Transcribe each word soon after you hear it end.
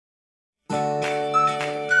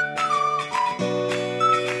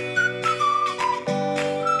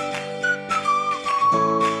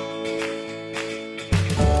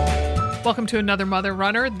Welcome to another Mother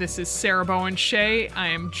Runner. This is Sarah Bowen Shea. I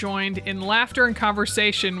am joined in laughter and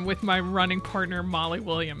conversation with my running partner, Molly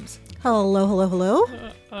Williams. Hello, hello, hello.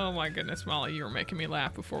 Oh my goodness, Molly, you were making me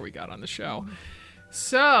laugh before we got on the show.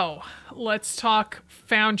 So, let's talk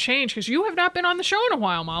found change, because you have not been on the show in a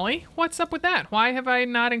while, Molly. What's up with that? Why have I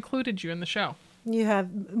not included you in the show? You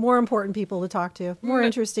have more important people to talk to, more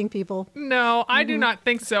interesting people. No, I do not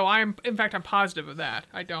think so. In fact, I'm positive of that.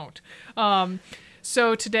 I don't.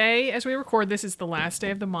 So today, as we record, this is the last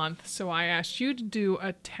day of the month. So I asked you to do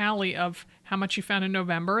a tally of how much you found in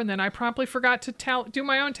November, and then I promptly forgot to do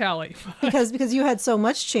my own tally. because you had so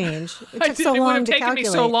much change. It took so it would long have to taken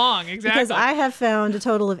calculate. me so long, exactly. Because I have found a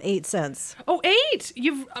total of 8 cents. Oh, 8!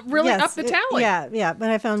 You've really Yes, upped the tally. Yeah.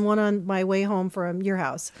 But I found one on my way home from your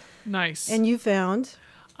house. Nice. And you found?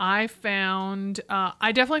 I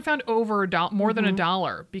definitely found over more than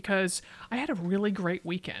 $1, because I had a really great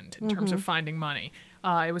weekend in terms of finding money.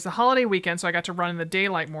 It was a holiday weekend, so I got to run in the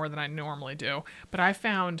daylight more than I normally do. But I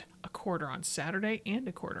found a quarter on Saturday and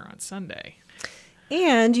a quarter on Sunday.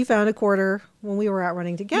 And you found a quarter when we were out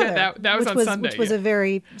running together. Yeah, that was on Sunday. Which was a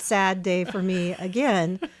very sad day for me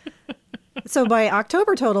again. So my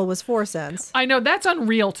October total was 4 cents. I know, that's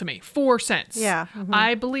unreal to me. 4 cents. Yeah.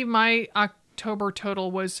 I believe my October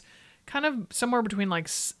total was kind of somewhere between I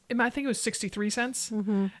think it was 63 cents.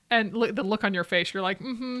 And the look on your face, you're like,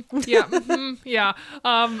 yeah.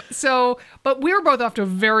 But we were both off to a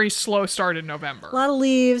very slow start in November. A lot of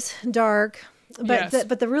leaves, dark. But Yes.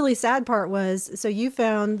 but the really sad part was, so you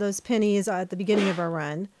found those pennies at the beginning of our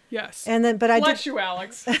run. Yes. And then, Bless you,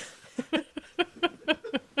 Alex.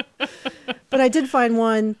 But I did find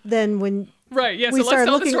one then when Right. Yeah. we So let's started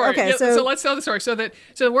tell looking. the story. Okay, Yeah, so let's tell the story.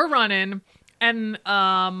 So we're running, and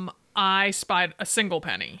I spied a single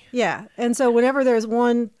penny. yeah, and so whenever there's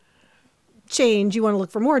one change, you want to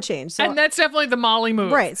look for more change. So And that's definitely the Molly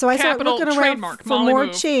move. right, so I started Capital looking around trademark, for Molly more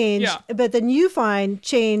move. change. Yeah. But then you find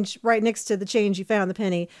change right next to the change you found, the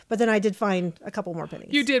penny. But then I did find a couple more pennies.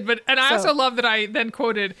 You did, and I So- also love that I then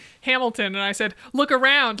quoted Hamilton, and I said, "Look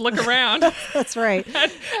around, look around." That's right.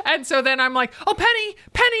 and so then I'm like, "Oh, penny,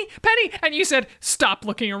 penny, penny," and you said, "Stop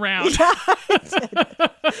looking around."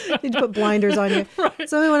 Need to put blinders on you. Right.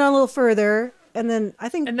 So we went on a little further, and then I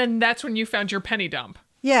think And then that's when you found your penny dump.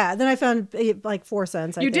 yeah. Then I found like 4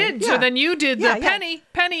 cents. I You think. did. Yeah. So then you did the Yeah, yeah. penny,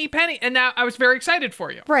 penny, penny, and now I was very excited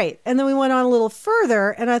for you. Right. And then we went on a little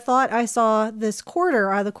further, and I thought I saw this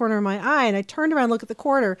quarter out of the corner of my eye, and I turned around and looked at the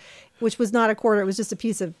quarter, which was not a quarter. It was just a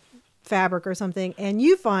piece of fabric or something. And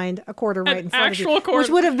you find a quarter right in front of actual you, quarter. which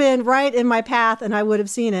would have been right in my path, and I would have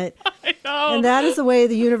seen it. I know. And that is the way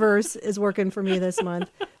the universe is working for me this month.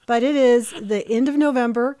 But it is the end of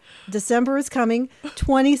November. December is coming.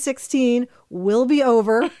 2016 will be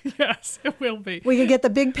over. Yes, it will be. We can get the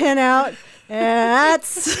big pen out. And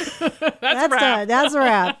that's That's a wrap. done. That's a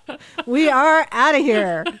wrap. We are out of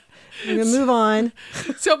here. We're going to move on.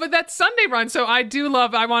 So, but that Sunday run, so I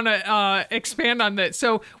want to expand on that.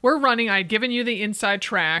 So we're running, I'd given you the inside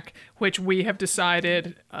track, which we have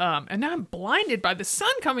decided, and now I'm blinded by the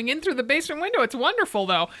sun coming in through the basement window. It's wonderful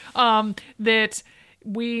though, that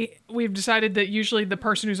we've decided that usually the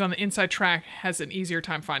person who's on the inside track has an easier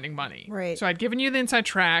time finding money. Right. So I'd given you the inside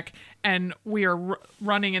track, and we are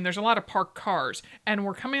running, and there's a lot of parked cars, and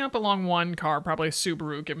we're coming up along one car, probably a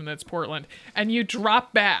Subaru, given that it's Portland, and you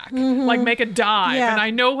drop back, like make a dive, Yeah. and I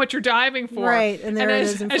know what you're diving for. Right, and there it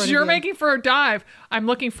as, is in front as of you're you. making for a dive, I'm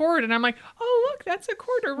looking forward, and I'm like, oh, look, that's a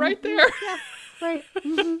quarter right there. Yeah, right.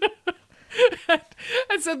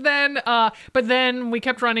 And so then, but then we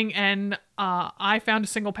kept running, and I found a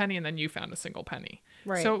single penny, and then you found a single penny.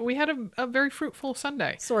 Right. So we had a very fruitful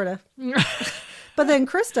Sunday. Sort of. But then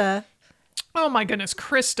Krista, Oh my goodness,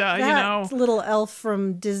 Krista, that little elf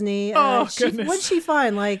from Disney. Oh, goodness. What'd she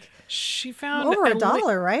find? Like she found over at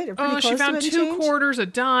 $1, right? Or pretty Oh, she close found to it 2 and change? quarters, a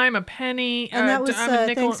dime, a penny, And that a was dime, a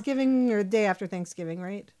nickel. Thanksgiving or the day after Thanksgiving,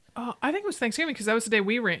 right? Oh, I think it was Thanksgiving, because that was the day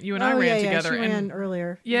you and I Oh, ran yeah, together. She and ran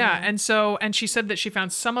earlier. yeah, and she said that she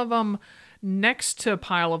found some of them next to a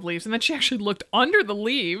pile of leaves, and then she actually looked under the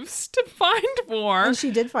leaves to find more. And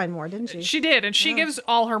she did find more, didn't she? She did, and she gives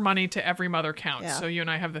all her money to Every Mother Counts. Yeah. So you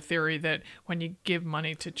and I have the theory that when you give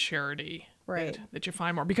money to charity, Right. that you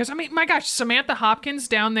find more. Because, I mean, my gosh, Samantha Hopkins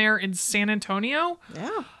down there in San Antonio,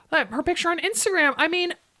 Yeah. her picture on Instagram, I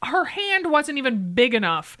mean, her hand wasn't even big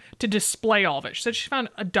enough to display all of it. She said she found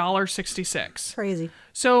 $1.66. Crazy.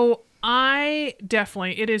 So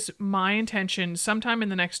it is my intention sometime in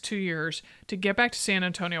the next 2 years to get back to San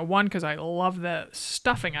Antonio. 1, because I love the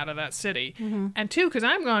stuffing out of that city. And 2, because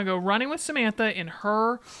I'm going to go running with Samantha in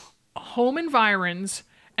her home environs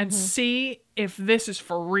and see if this is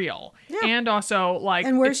for real. Yeah. And also, like,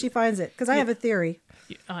 And where she finds it, because I have a theory.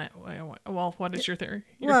 well, what is your theory?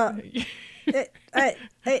 Well,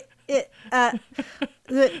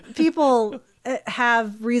 the people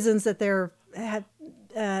have reasons that their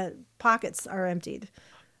pockets are emptied.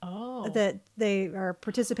 Oh. That they are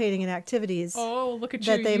participating in activities. Oh, look at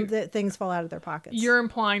that you. that things fall out of their pockets. You're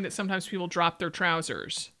implying that sometimes people drop their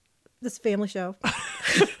trousers. This family show.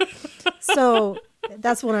 So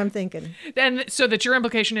that's what I'm thinking. And so that your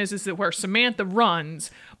implication is that where Samantha runs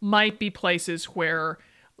might be places where,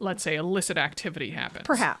 let's say, illicit activity happens.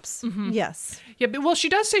 Perhaps. Yes. Yeah, but well, she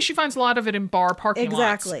does say she finds a lot of it in bar parking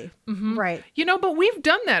lots. Exactly. Right. You know, but we've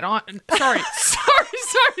done that on. Sorry.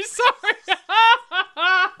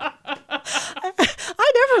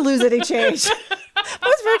 I never lose any change.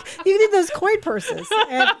 You need those coin purses,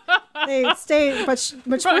 and they stay much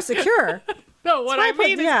more secure. No, what I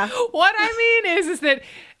mean is that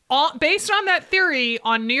based on that theory,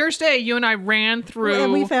 on New Year's Day, you and I ran through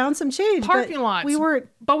and we found some change. parking lots.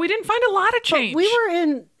 But we didn't find a lot of change. We were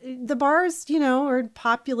in the bars, are in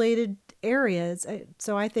populated areas,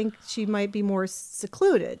 so I think she might be more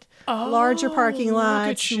secluded. Larger parking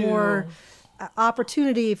lots, more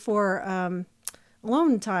opportunity for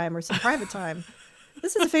alone time or some private time.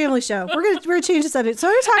 This is a family show. We're gonna change the subject. So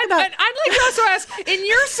we're talking about. And I'd like to also ask, in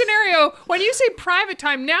your scenario, when you say private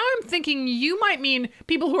time, now I'm thinking you might mean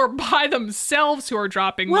people who are by themselves who are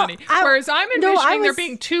dropping money. Whereas I'm envisioning there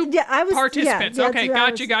being two participants. Yeah, okay,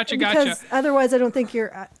 gotcha. Because otherwise, I don't think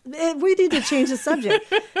you're. We need to change the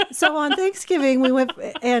subject. So on Thanksgiving, we went,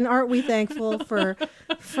 and aren't we thankful for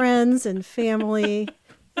friends and family?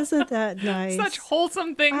 Isn't that nice? Such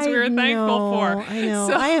wholesome things we were thankful for. I know.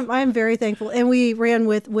 So, I am very thankful. And we ran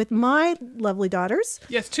with my lovely daughters.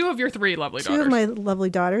 Yes, two of your three lovely daughters. Two of my lovely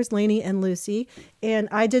daughters, Lainey and Lucy. And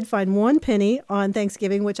I did find one penny on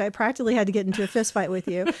Thanksgiving, which I practically had to get into a fist fight with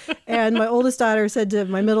you. And my oldest daughter said to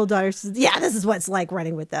my middle daughter, yeah, this is what it's like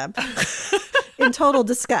running with them. In total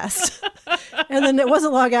disgust. And then it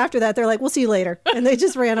wasn't long after that, they're like, we'll see you later. And they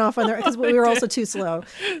just ran off on their, because we were also too slow.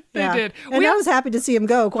 They did. And I was happy to see them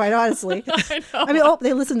go, quite honestly. I mean,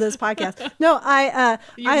 they listened to this podcast. No, I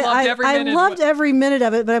loved every minute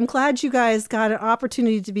of it, but I'm glad you guys got an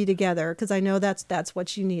opportunity to be together, because I know that's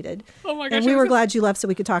what you needed. Oh my gosh. And we were glad you left so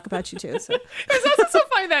we could talk about you too. So. It was also so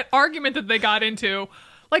funny, that argument that they got into.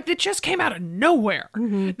 Like, it just came out of nowhere. So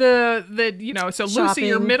Shopping. Lucy,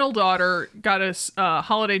 your middle daughter, got a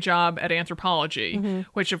holiday job at Anthropology,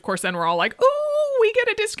 which of course then we're all like, ooh, we get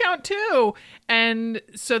a discount too. And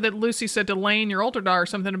so that Lucy said to Lane, your older daughter,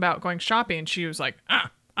 something about going shopping. And she was like,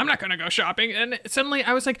 I'm not going to go shopping. And suddenly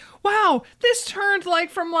I was like, wow, this turned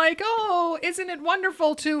from oh, isn't it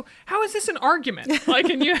wonderful to, how is this an argument?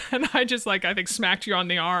 And I just I think smacked you on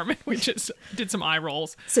the arm, and we just did some eye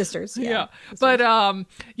rolls. Sisters. Yeah. Sisters.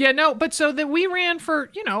 But so that we ran for,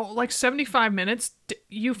 75 minutes.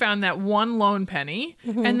 You found that one lone penny,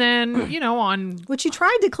 and then, on... Which you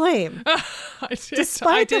tried to claim.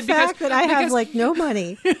 Despite the fact that I have no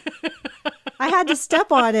money. I had to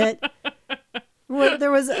step on it. Well,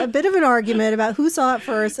 there was a bit of an argument about who saw it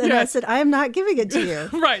first, and I said, I am not giving it to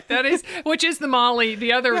you. Right. Which is the Molly,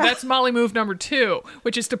 that's Molly move number 2,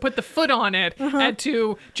 which is to put the foot on it and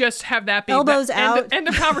to just have that be elbows out. End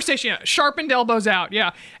of conversation. Sharpened elbows out.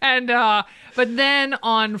 Yeah. And, but then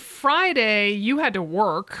on Friday, you had to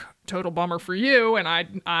work. Total bummer for you. And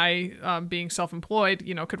I being self-employed,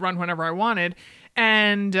 could run whenever I wanted.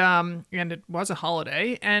 And it was a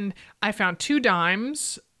holiday. And I found 2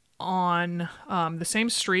 dimes on the same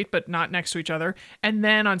street, but not next to each other. And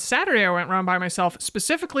then on Saturday, I went around by myself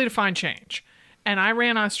specifically to find change. And I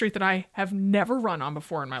ran on a street that I have never run on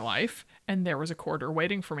before in my life. And there was a quarter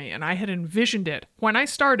waiting for me. And I had envisioned it. When I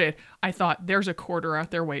started, I thought, there's a quarter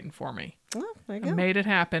out there waiting for me. Oh, there you go. I made it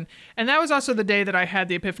happen. And that was also the day that I had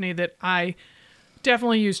the epiphany that I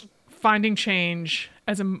definitely used finding change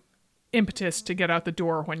as an impetus to get out the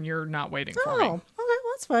door when you're not waiting for me. Oh, okay. Well,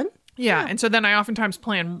 that's fun. Yeah. And so then I oftentimes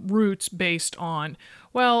plan routes based on,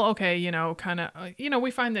 well, okay,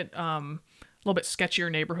 we find that a little bit sketchier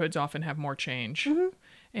neighborhoods often have more change,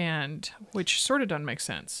 and which sort of doesn't make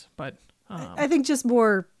sense. But I think just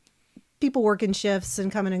more people working shifts and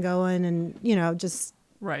coming and going, and, just.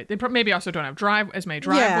 Right. They maybe also don't have as many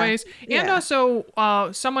driveways. And also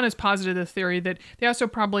someone has posited the theory that they also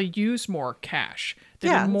probably use more cash.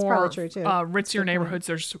 That in more true too. Ritzier neighborhoods,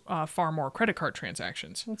 there's far more credit card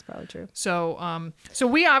transactions. That's probably true. So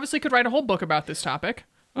we obviously could write a whole book about this topic.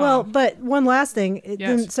 Well, but one last thing.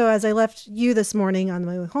 Yes. So as I left you this morning on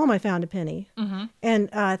my way home, I found a penny. And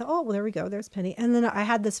I thought, oh, well, there we go. There's a penny. And then I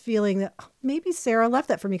had this feeling that maybe Sarah left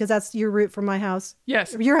that for me because that's your route from my house.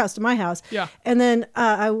 Yes. Your house to my house. Yeah. And then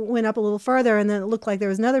I went up a little farther and then it looked like there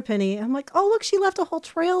was another penny. I'm like, oh, look, she left a whole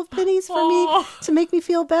trail of pennies for me to make me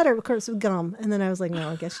feel better. Of course, with gum. And then I was like, no,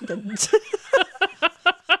 I guess she didn't.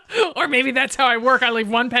 Or maybe that's how I work. I leave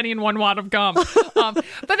 1 penny and 1 wad of gum. But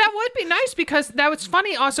that would be nice because that was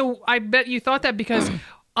funny. Also, I bet you thought that because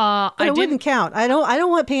But it wouldn't count. I don't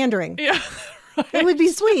want pandering. Yeah, It would be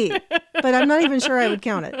sweet, but I'm not even sure I would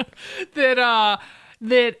count it.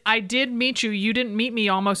 that I did meet you. You didn't meet me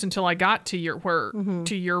almost until I got to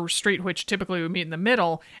your street, which typically we meet in the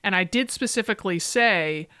middle. And I did specifically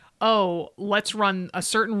say, oh, let's run a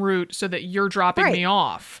certain route so that you're dropping me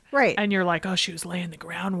off. Right. And you're like, oh, she was laying the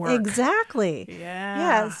groundwork. Exactly. Yeah.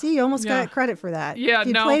 Yeah. See, you almost got credit for that. Yeah,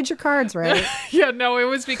 you played your cards right. Yeah, no, it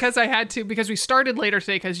was because I had to, because we started later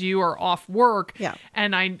today because you are off work. Yeah.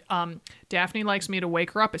 And Daphne likes me to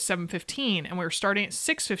wake her up at 7:15 and we were starting at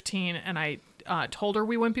 6:15 and I told her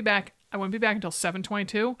we wouldn't be back. I wouldn't be back until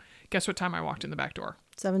 7:22. Guess what time I walked in the back door?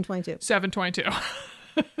 7:22. 7:22.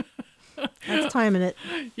 That's timing it.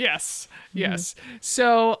 Yes.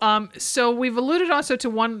 So we've alluded also to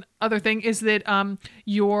one other thing is that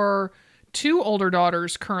your 2 older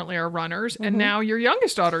daughters currently are runners, and now your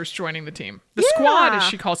youngest daughter is joining the team. The squad, as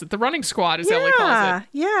she calls it. The running squad, as Ellie calls it.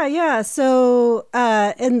 Yeah. So,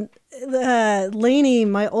 and Lainey,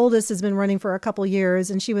 my oldest, has been running for a couple years,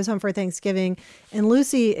 and she was home for Thanksgiving. And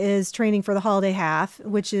Lucy is training for the holiday half,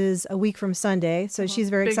 which is a week from Sunday. So she's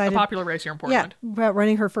very excited. A popular race here in Portland. Yeah, about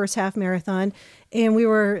running her first half marathon. And we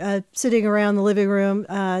were sitting around the living room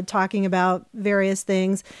talking about various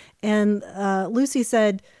things. And Lucy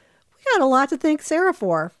said, we got a lot to thank Sarah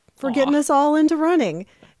for getting us all into running.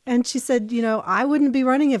 And she said, I wouldn't be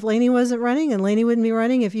running if Lainey wasn't running, and Lainey wouldn't be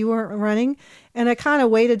running if you weren't running. And I kind of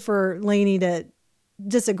waited for Lainey to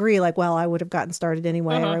disagree, like, well, I would have gotten started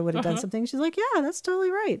anyway, or I would have done something. She's like, yeah, that's totally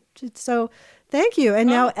right. So thank you. And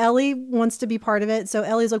now Ellie wants to be part of it. So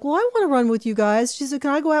Ellie's like, well, I want to run with you guys. She said, can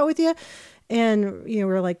I go out with you? And,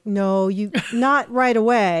 we're like, no, you not right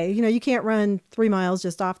away. You can't run 3 miles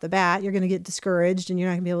just off the bat. You're going to get discouraged and you're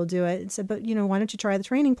not going to be able to do it. And said, but, why don't you try the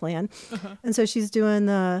training plan? And so she's doing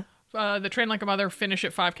the Train Like a Mother, Finish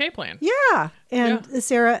at 5K plan. Yeah. And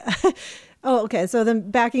Sarah, oh, okay. So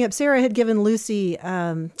then backing up, Sarah had given Lucy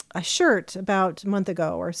a shirt about a month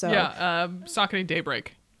ago or so. Yeah. Saucony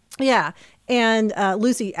Daybreak. Yeah. And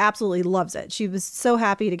Lucy absolutely loves it. She was so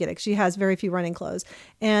happy to get it. She has very few running clothes.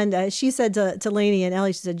 And she said to Lainey and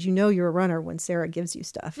Ellie, she said, you're a runner when Sarah gives you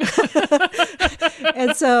stuff.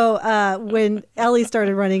 And so when Ellie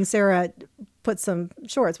started running, Sarah put some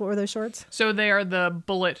shorts. What were those shorts? So they are the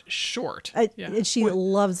Bullet Short. And she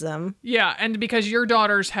loves them. Yeah, and because your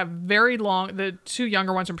daughters have very long, the 2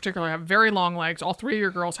 younger ones in particular have very long legs. All 3 of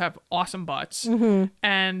your girls have awesome butts.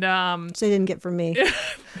 And so they didn't get from me.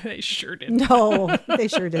 They sure didn't. No, they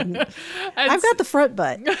sure didn't. I've got the front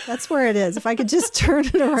butt. That's where it is. If I could just turn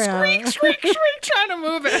it around. Shriek, trying to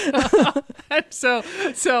move it. And so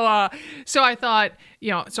I thought,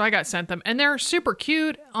 so I got sent them, and they're super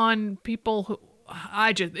cute on people who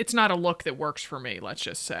it's not a look that works for me, let's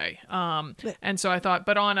just say. And so I thought,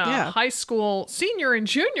 but on a high school senior and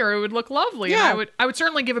junior, it would look lovely. Yeah. And I would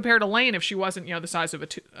certainly give a pair to Lane if she wasn't, the size of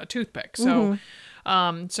a toothpick. So,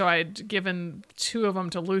 so I'd given 2 of them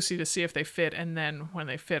to Lucy to see if they fit. And then when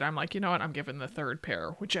they fit, I'm like, you know what? I'm giving the 3rd pair,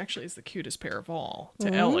 which actually is the cutest pair of all,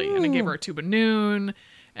 to Ellie. And I gave her a tube of Noon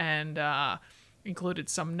and, included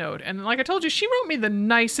some note. And like I told you, she wrote me the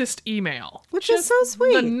nicest email. Which is so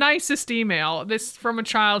sweet. The nicest email. This from a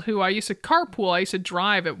child who I used to carpool. I used to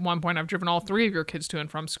drive at one point. I've driven all 3 of your kids to and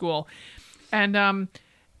from school. And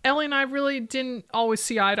Ellie and I really didn't always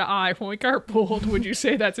see eye to eye when we carpooled. Would you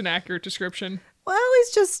say that's an accurate description? Well,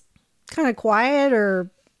 Ellie's just kind of quiet, or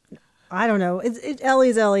I don't know.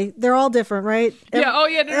 Ellie's Ellie. They're all different, right? Yeah. Oh,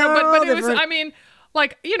 yeah. No, but it was, different. I mean,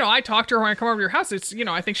 like, I talk to her when I come over to your house. It's,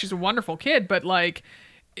 I think she's a wonderful kid, but like,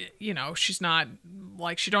 she's not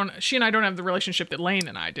like, she and I don't have the relationship that Lane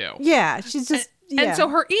and I do. Yeah. She's just, And so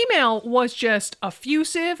her email was just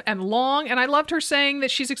effusive and long. And I loved her saying that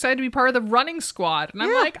she's excited to be part of the running squad. And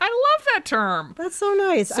I'm like, I love that term. That's so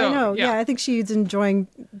nice. So, I know. yeah. I think she's enjoying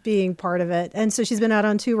being part of it. And so she's been out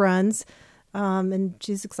on 2 runs. And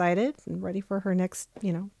she's excited and ready for her next,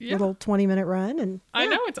 little 20-minute run. And I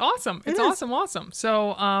know, it's awesome. It's is. awesome.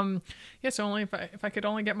 So, so only if I could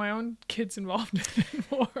only get my own kids involved in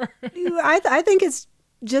it more. I think it's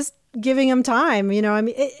just giving them time, and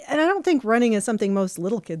I don't think running is something most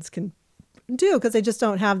little kids can do because they just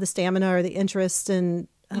don't have the stamina or the interest. And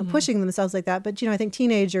pushing themselves like that. But, I think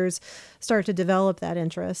teenagers start to develop that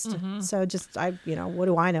interest. So what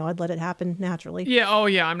do I know? I'd let it happen naturally. Yeah. Oh,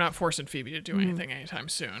 yeah. I'm not forcing Phoebe to do anything anytime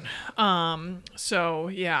soon. So,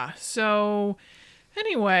 yeah. So,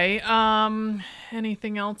 anyway,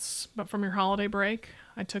 anything else but from your holiday break?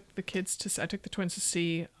 I took the twins to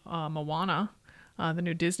see Moana. The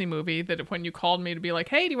new Disney movie, that when you called me to be like,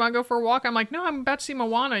 hey, do you want to go for a walk? I'm like, no, I'm about to see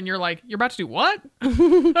Moana. And you're like, you're about to do what?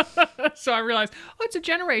 So I realized, it's a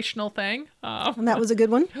generational thing. And that was a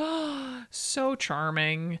good one. So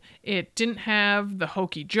charming. It didn't have the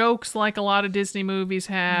hokey jokes like a lot of Disney movies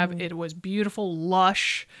have. It was beautiful,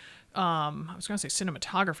 lush. I was going to say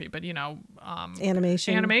cinematography, but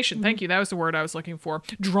animation. Thank you. That was the word I was looking for.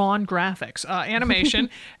 Drawn graphics, animation.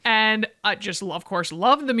 And I just, of course,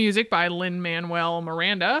 love the music by Lin-Manuel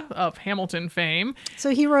Miranda of Hamilton fame.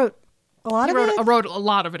 So he wrote a lot of it? He wrote a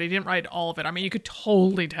lot of it. He didn't write all of it. I mean, you could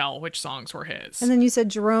totally tell which songs were his. And then you said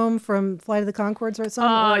Jerome from Flight of the Conchords wrote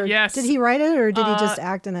some? Yes. Did he write it, or did he just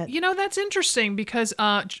act in it? That's interesting because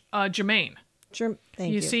Jermaine.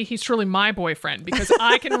 Thank you. See, he's truly my boyfriend because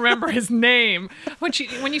I can remember his name. When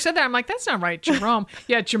you said that, I'm like, that's not right, Jerome.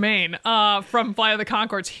 Yeah, Jermaine from Flight of the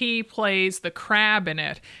Conchords. He plays the crab in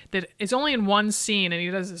it that is only in one scene, and he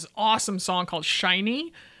does this awesome song called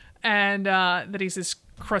Shiny, and that he's this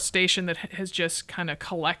crustacean that has just kind of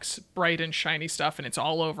collects bright and shiny stuff, and it's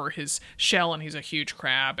all over his shell, and he's a huge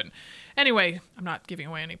crab. And anyway, I'm not giving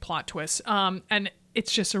away any plot twists. And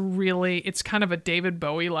it's just it's kind of a David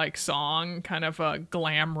Bowie-like song, kind of a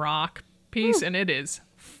glam rock piece, and it is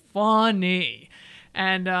funny.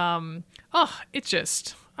 And, it's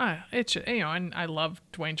just, and I love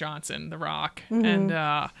Dwayne Johnson, The Rock.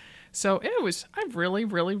 And, so I really,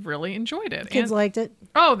 really, really enjoyed it. Kids liked it.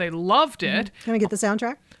 Oh, they loved it. Can I get the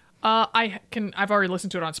soundtrack? I've already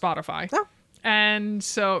listened to it on Spotify. Oh. And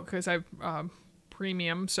so, because I've,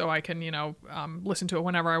 premium, so I can listen to it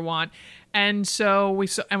whenever I want. And so we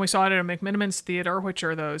saw it at a McMenamins Theater, which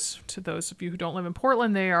are to those of you who don't live in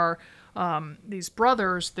Portland, they are these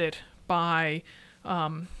brothers that buy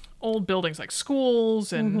old buildings like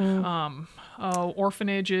schools and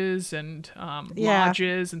orphanages and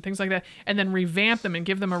lodges and things like that, and then revamp them and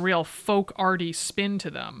give them a real folk arty spin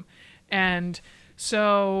to them. And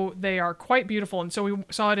so they are quite beautiful. And so we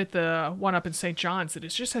saw it at the one up in St. John's that it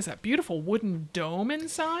just has that beautiful wooden dome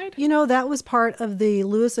inside. That was part of the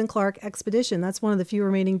Lewis and Clark expedition. That's one of the few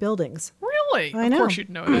remaining buildings. Really? I know. Of course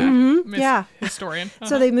you'd know that. Yeah. Historian.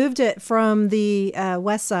 So they moved it from the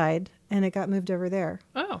west side, and it got moved over there.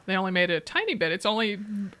 Oh, they only made it a tiny bit. It's only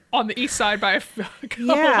on the east side by a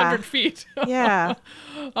couple hundred feet. Yeah.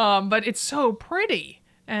 But it's so pretty.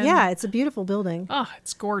 And, it's a beautiful building. Oh,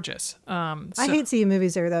 it's gorgeous. I hate seeing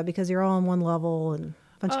movies there, though, because you're all on one level and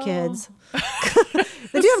a bunch of kids.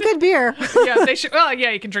 They do have good beer. Yeah, they should. Well,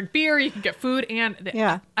 yeah, you can drink beer, you can get food, and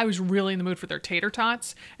yeah. I was really in the mood for their tater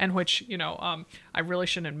tots, and which, I really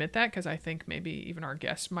shouldn't admit that because I think maybe even our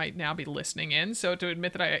guests might now be listening in. So to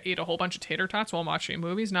admit that I ate a whole bunch of tater tots while watching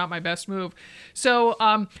movies, not my best move. So,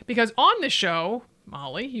 because on the show,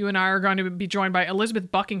 Molly, you and I are going to be joined by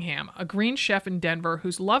Elizabeth Buckingham, a green chef in Denver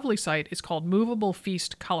whose lovely site is called Movable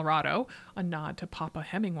Feast Colorado, a nod to Papa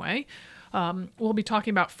Hemingway. We'll be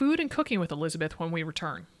talking about food and cooking with Elizabeth when we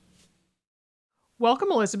return. Welcome,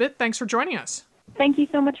 Elizabeth. Thanks for joining us. Thank you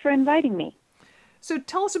so much for inviting me. So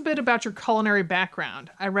tell us a bit about your culinary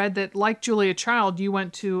background. I read that, like Julia Child, you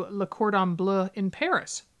went to Le Cordon Bleu in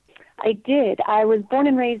Paris. I did. I was born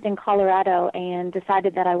and raised in Colorado and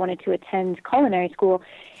decided that I wanted to attend culinary school.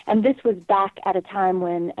 And this was back at a time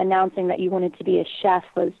when announcing that you wanted to be a chef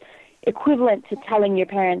was equivalent to telling your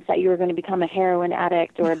parents that you were going to become a heroin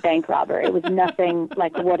addict or a bank robber. It was nothing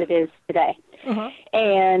like what it is today. Uh-huh.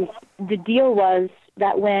 And the deal was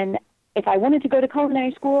that if I wanted to go to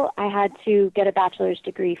culinary school, I had to get a bachelor's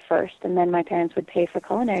degree first, and then my parents would pay for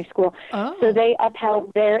culinary school. Oh. So they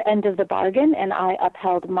upheld their end of the bargain, and I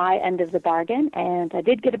upheld my end of the bargain, and I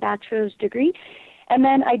did get a bachelor's degree. And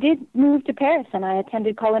then I did move to Paris, and I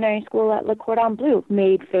attended culinary school at Le Cordon Bleu,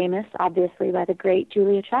 made famous, obviously, by the great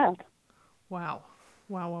Julia Child. Wow.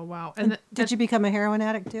 Wow. And did you become a heroin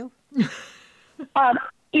addict, too?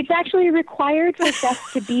 It's actually required for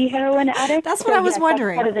chefs to be heroin addicts. That's what I was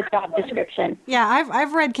wondering. That's part of the job description. Yeah,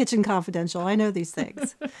 I've read Kitchen Confidential. I know these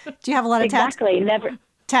things. Do you have a lot of Exactly.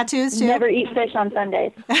 tattoos too? Never eat fish on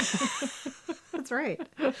Sundays. That's right.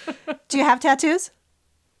 Do you have tattoos?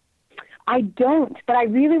 I don't, but I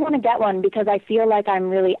really want to get one because I feel like I'm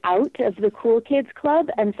really out of the cool kids club,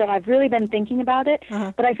 and so I've really been thinking about it.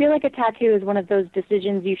 Uh-huh. But I feel like a tattoo is one of those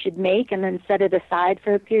decisions you should make and then set it aside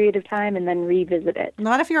for a period of time and then revisit it.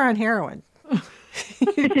 Not if you're on heroin.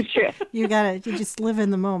 This is true. You just live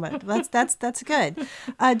in the moment. That's good. Do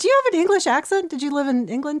you have an English accent? Did you live in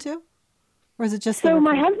England too? Or is it just So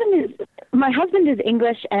my husband is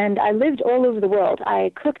English, and I lived all over the world.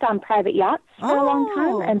 I cooked on private yachts for a long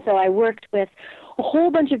time, and so I worked with a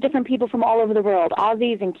whole bunch of different people from all over the world,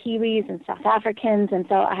 Aussies and Kiwis and South Africans, and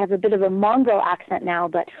so I have a bit of a Mongo accent now,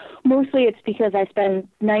 but mostly it's because I spend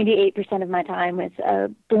 98% of my time with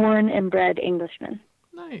a born and bred Englishman.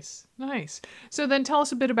 Nice, nice. So then tell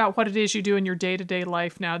us a bit about what it is you do in your day-to-day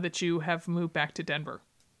life now that you have moved back to Denver.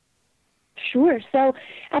 Sure. So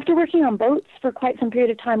after working on boats for quite some period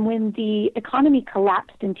of time, when the economy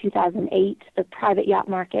collapsed in 2008, the private yacht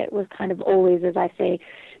market was kind of always, as I say,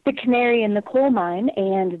 the canary in the coal mine,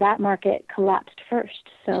 and that market collapsed first.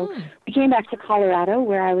 So we came back to Colorado,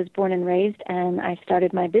 where I was born and raised, and I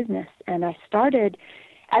started my business. And I started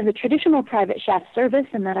as a traditional private chef service,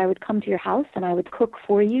 in that I would come to your house and I would cook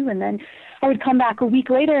for you, and then I would come back a week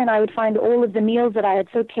later and I would find all of the meals that I had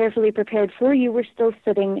so carefully prepared for you were still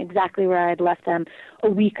sitting exactly where I had left them a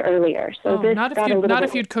week earlier. So this not got a little bit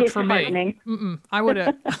if you'd cooked for me. I would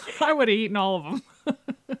have eaten all of them.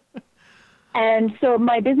 And so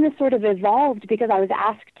my business sort of evolved because I was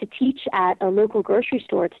asked to teach at a local grocery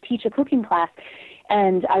store, to teach a cooking class.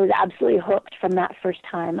 And I was absolutely hooked from that first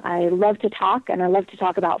time. I love to talk, and I love to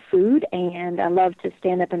talk about food, and I love to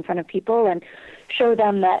stand up in front of people and show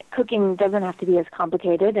them that cooking doesn't have to be as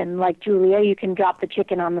complicated. And like Julia, you can drop the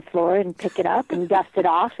chicken on the floor and pick it up and dust it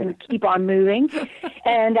off and keep on moving.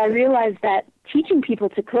 And I realized that teaching people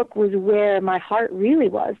to cook was where my heart really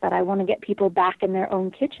was, that I want to get people back in their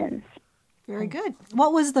own kitchens. Very good.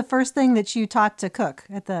 What was the first thing that you taught to cook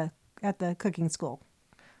at the cooking school?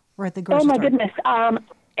 Or at the grocery store? Oh, my goodness.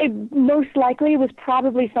 It most likely was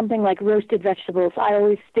probably something like roasted vegetables. I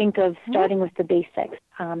always think of starting with the basics.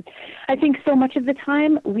 I think so much of the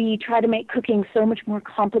time we try to make cooking so much more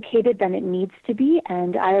complicated than it needs to be,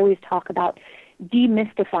 and I always talk about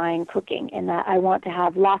demystifying cooking, in that I want to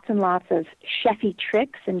have lots and lots of chefy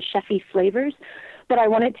tricks and chefy flavors, but I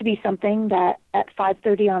want it to be something that at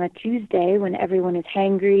 5:30 on a Tuesday, when everyone is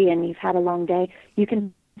hangry and you've had a long day, you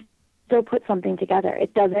can still put something together.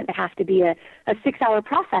 It doesn't have to be a 6-hour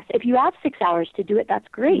process. If you have 6 hours to do it, that's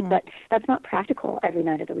great, but that's not practical every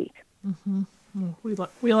night of the week.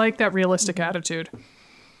 We like that realistic attitude.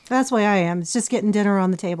 That's the way I am. It's just getting dinner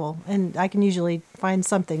on the table, and I can usually find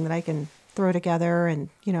something that I can throw together and,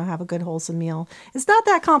 have a good wholesome meal. It's not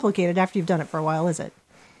that complicated after you've done it for a while, is it?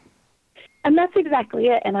 And that's exactly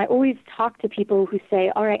it. And I always talk to people who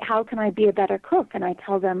say, all right, how can I be a better cook? And I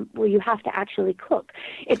tell them, well, you have to actually cook.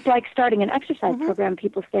 It's like starting an exercise program.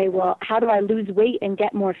 People say, well, how do I lose weight and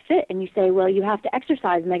get more fit? And you say, well, you have to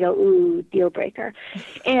exercise. And they go, ooh, deal breaker.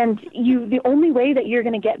 And the only way that you're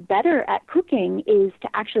going to get better at cooking is to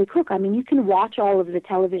actually cook. I mean, you can watch all of the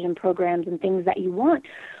television programs and things that you want,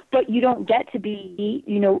 but you don't get to be,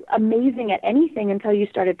 amazing at anything until you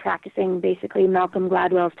started practicing basically Malcolm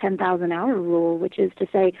Gladwell's 10,000-hour rule, which is to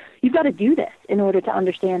say you've got to do this in order to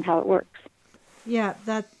understand how it works. Yeah,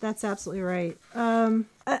 that's absolutely right.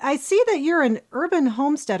 I see that you're an urban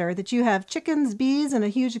homesteader, that you have chickens, bees, and a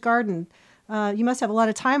huge garden. You must have a lot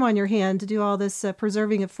of time on your hand to do all this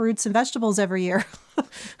preserving of fruits and vegetables every year.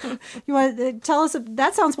 You want to tell us?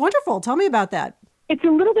 That sounds wonderful. Tell me about that. It's a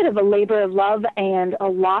little bit of a labor of love and a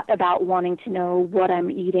lot about wanting to know what I'm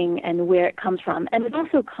eating and where it comes from. And it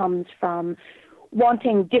also comes from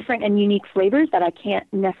wanting different and unique flavors that I can't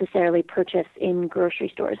necessarily purchase in grocery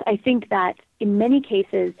stores. I think that in many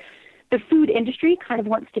cases, the food industry kind of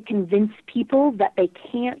wants to convince people that they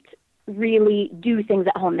can't really do things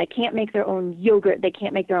at home. They can't make their own yogurt. They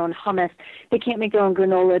can't make their own hummus. They can't make their own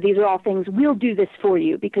granola. These are all things, we'll do this for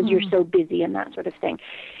you because you're so busy and that sort of thing.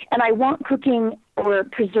 And I want cooking or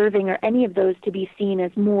preserving or any of those to be seen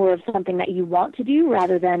as more of something that you want to do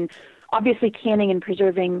rather than, obviously, canning and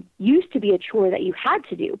preserving used to be a chore that you had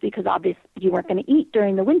to do because obviously you weren't going to eat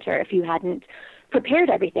during the winter if you hadn't prepared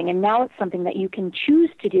everything. And now it's something that you can choose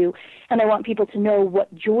to do. And I want people to know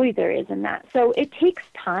what joy there is in that. So it takes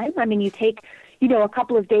time. I mean, you take, a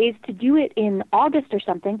couple of days to do it in August or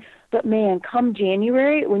something. But man, come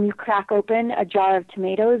January, when you crack open a jar of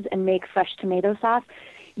tomatoes and make fresh tomato sauce,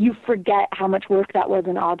 you forget how much work that was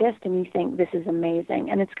in August and you think this is amazing.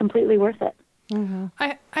 And it's completely worth it. Mm-hmm.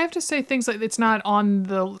 I have to say things like, it's not on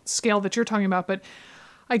the scale that you're talking about, but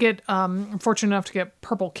I get, I'm fortunate enough to get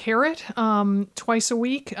purple carrot twice a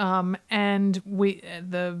week, and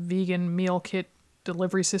the vegan meal kit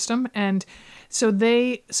delivery system. And so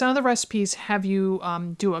some of the recipes have you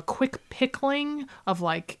do a quick pickling of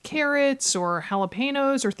like carrots or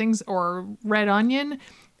jalapenos or things or red onion.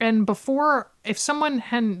 And before, if someone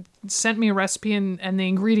hadn't sent me a recipe and the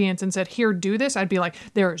ingredients and said, here, do this, I'd be like,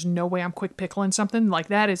 there is no way I'm quick pickling something. Like,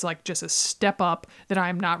 that is like just a step up that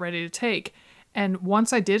I'm not ready to take. And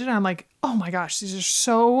once I did it, I'm like, oh my gosh, these are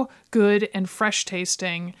so good and fresh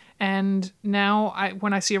tasting. And now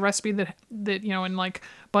when I see a recipe that in like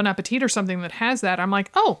Bon Appetit or something that has that, I'm like,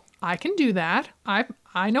 oh, I can do that.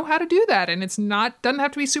 I know how to do that. And doesn't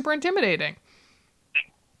have to be super intimidating.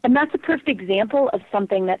 And that's a perfect example of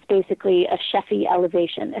something that's basically a chefy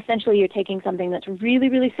elevation. Essentially, you're taking something that's really,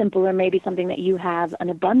 really simple, or maybe something that you have an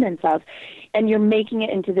abundance of, and you're making it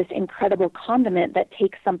into this incredible condiment that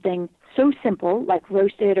takes something so simple, like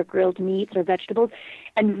roasted or grilled meats or vegetables,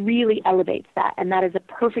 and really elevates that. And that is a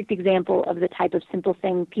perfect example of the type of simple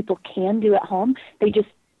thing people can do at home. They just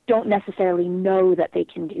don't necessarily know that they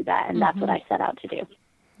can do that, and that's what I set out to do.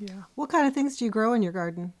 Yeah. What kind of things do you grow in your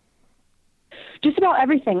garden? Just about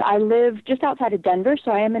everything. I live just outside of Denver,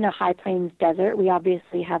 so I am in a high plains desert. We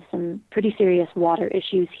obviously have some pretty serious water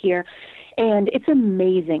issues here. And it's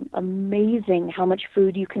amazing how much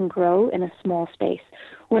food you can grow in a small space.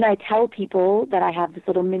 When I tell people that I have this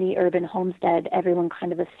little mini urban homestead, everyone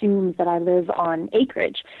kind of assumes that I live on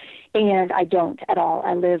acreage. And I don't at all.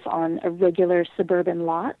 I live on a regular suburban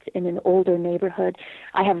lot in an older neighborhood.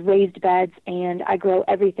 I have raised beds, and I grow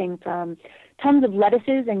everything from tons of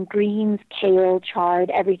lettuces and greens, kale, chard,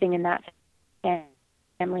 everything in that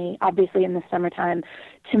family. Obviously, in the summertime,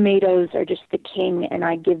 tomatoes are just the king, and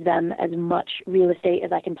I give them as much real estate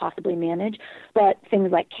as I can possibly manage. But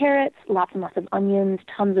things like carrots, lots and lots of onions,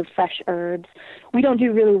 tons of fresh herbs. We don't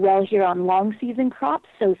do really well here on long season crops,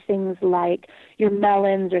 so things like your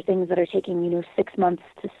melons or things that are taking, 6 months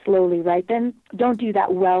to slowly ripen don't do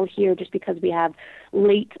that well here just because we have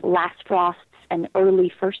late last frosts and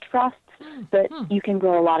early first frosts. But you can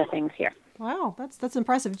grow a lot of things here. Wow, that's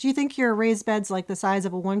impressive. Do you think your raised bed's like the size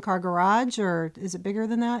of a one-car garage, or is it bigger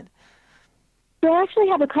than that? So I actually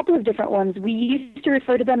have a couple of different ones. We used to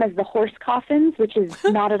refer to them as the horse coffins, which is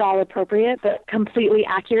not at all appropriate, but completely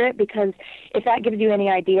accurate, because if that gives you any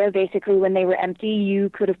idea, basically when they were empty, you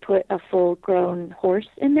could have put a full-grown horse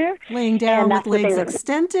in there. Laying down with legs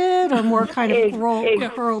extended, or more kind of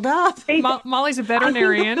curled up? Molly's a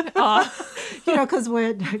veterinarian. Because go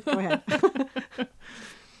ahead.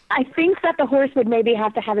 I think that the horse would maybe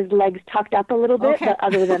have to have his legs tucked up a little bit, but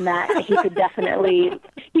other than that, he could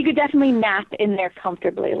definitely nap in there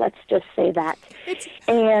comfortably. Let's just say that.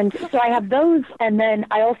 And so I have those, and then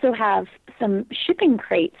I also have some shipping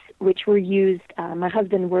crates, which were used. My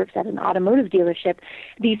husband works at an automotive dealership.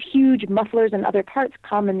 These huge mufflers and other parts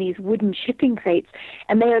come in these wooden shipping crates,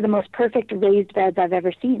 and they are the most perfect raised beds I've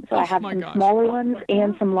ever seen. So I have some smaller ones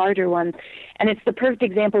and some larger ones, and it's the perfect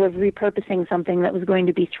example of repurposing something that was going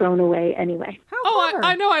to be thrown away anyway.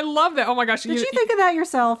 I know. I love that. Oh my gosh. Did you think of that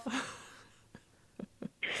yourself?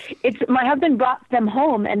 My husband brought them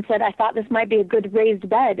home and said, I thought this might be a good raised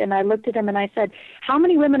bed. And I looked at him and I said, how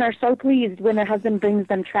many women are so pleased when their husband brings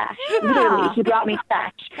them trash? Yeah. Literally, he brought me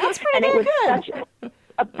trash. That's pretty and it was good. Such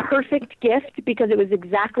a perfect gift because it was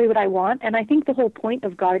exactly what I want. And I think the whole point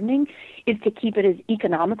of gardening is to keep it as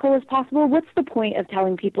economical as possible. What's the point of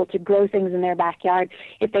telling people to grow things in their backyard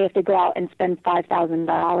if they have to go out and spend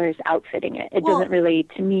 $5,000 outfitting it? It doesn't really,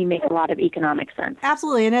 to me, make a lot of economic sense.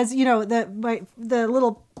 Absolutely. And as you know, the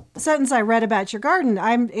little sentence I read about your garden,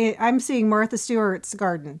 I'm seeing Martha Stewart's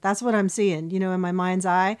garden. That's what I'm seeing, in my mind's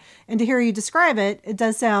eye. And to hear you describe it, it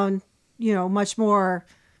does sound, much more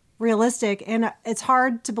realistic. And it's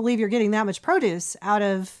hard to believe you're getting that much produce out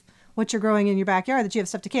of what you're growing in your backyard, that you have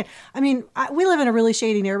stuff to can. I mean, we live in a really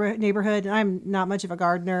shady neighborhood, and I'm not much of a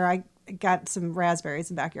gardener. I got some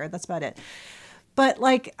raspberries in the backyard. That's about it. But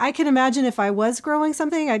I can imagine if I was growing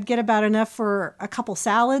something, I'd get about enough for a couple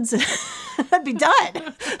salads and I'd be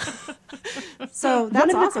done. So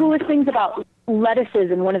that's awesome. One of the coolest things about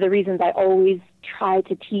lettuces, and one of the reasons I always try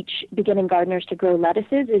to teach beginning gardeners to grow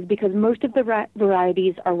lettuces, is because most of the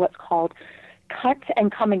varieties are what's called cut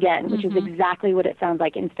and come again, which is exactly what it sounds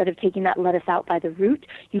like. Instead of taking that lettuce out by the root,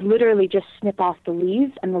 you literally just snip off the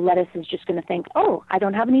leaves, and the lettuce is just going to think, oh, I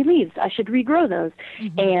don't have any leaves. I should regrow those.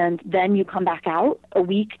 And then you come back out a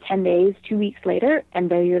week, 10 days, 2 weeks later, and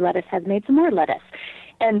there your lettuce has made some more lettuce.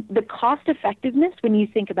 And the cost effectiveness, when you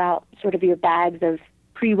think about sort of your bags of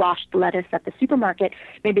pre-washed lettuce at the supermarket,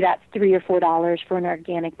 maybe that's $3 or $4 for an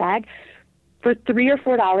organic bag. For $3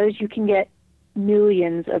 or $4, you can get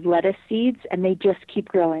millions of lettuce seeds, and they just keep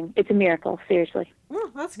growing. It's a miracle, seriously.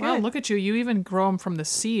 Oh, that's good. Wow, look at you. You even grow them from the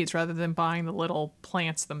seeds rather than buying the little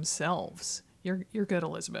plants themselves. You're good,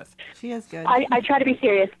 Elizabeth. She is good. I try to be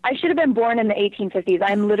serious. I should have been born in the 1850s.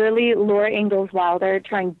 I'm literally Laura Ingalls Wilder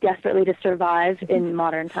trying desperately to survive in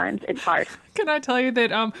modern times. It's hard. Can I tell you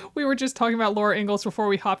that we were just talking about Laura Ingalls before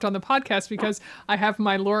we hopped on the podcast because I have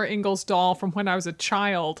my Laura Ingalls doll from when I was a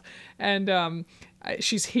child, and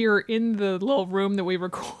she's here in the little room that we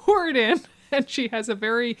record in, and she has a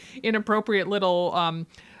very inappropriate little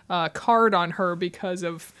card on her because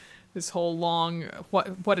of this whole long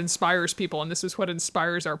what inspires people, and this is what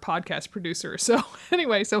inspires our podcast producer. So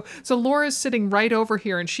anyway, so Laura's sitting right over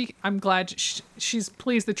here, and I'm glad she's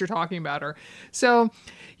pleased that you're talking about her. So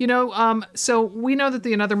so we know that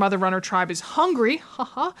the Another Mother Runner tribe is hungry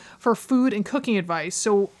for food and cooking advice.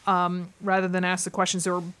 So rather than ask the questions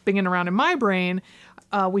that were binging around in my brain,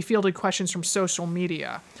 we fielded questions from social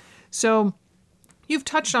media. So you've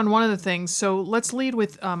touched on one of the things, so let's lead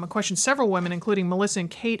with a question several women, including Melissa and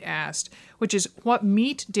Kate, asked, which is what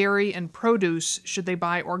meat, dairy, and produce should they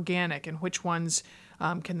buy organic, and which ones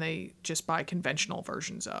can they just buy conventional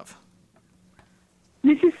versions of?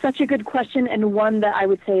 This is such a good question, and one that I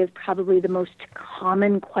would say is probably the most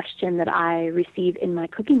common question that I receive in my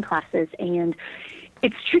cooking classes. And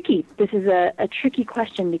it's tricky. This is a tricky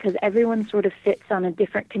question because everyone sort of fits on a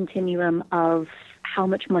different continuum of how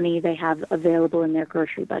much money they have available in their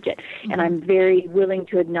grocery budget. Mm-hmm. And I'm very willing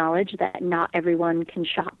to acknowledge that not everyone can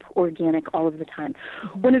shop organic all of the time.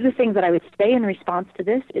 Mm-hmm. One of the things that I would say in response to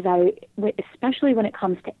this is especially when it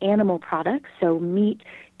comes to animal products, so meat,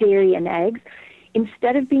 dairy, and eggs,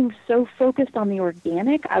 instead of being so focused on the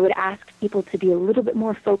organic, I would ask people to be a little bit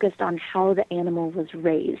more focused on how the animal was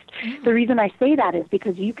raised. Mm-hmm. The reason I say that is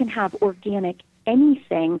because you can have organic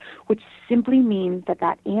anything, which simply means that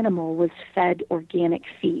that animal was fed organic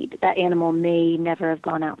feed. That animal may never have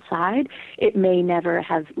gone outside. It may never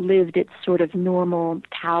have lived its sort of normal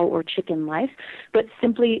cow or chicken life, but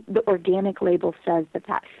simply the organic label says that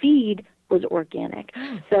that feed was organic.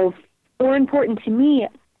 So more important to me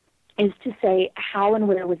is to say how and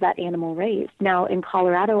where was that animal raised. Now, in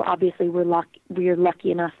Colorado, obviously, we're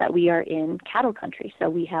lucky enough that we are in cattle country. So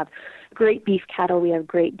we have great beef cattle, we have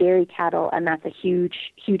great dairy cattle, and that's a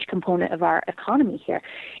huge, huge component of our economy here.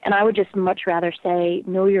 And I would just much rather say,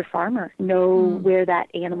 know your farmer, know where that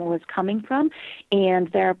animal is coming from. And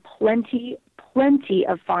there are plenty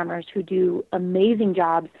of farmers who do amazing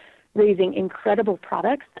jobs raising incredible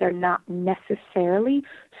products that are not necessarily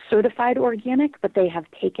certified organic, but they have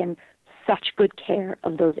taken such good care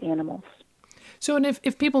of those animals. So, and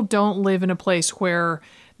if people don't live in a place where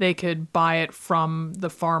they could buy it from the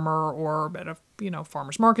farmer or at a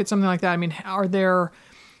farmer's market, something like that, I mean, are there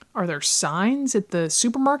signs at the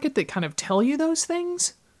supermarket that kind of tell you those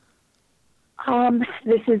things?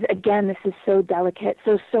 This is so delicate.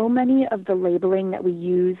 So many of the labeling that we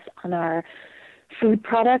use on our food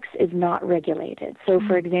products is not regulated. So,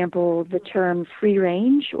 for example, the term free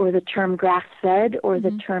range or the term grass-fed or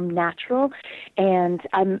the term natural, and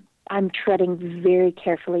I'm treading very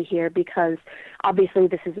carefully here because obviously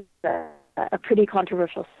this is a pretty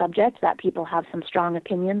controversial subject that people have some strong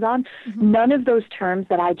opinions on. None of those terms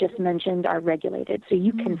that I just mentioned are regulated. So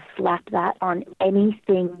you can slap that on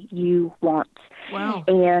anything you want. Wow.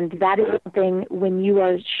 And that is something when you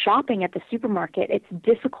are shopping at the supermarket, it's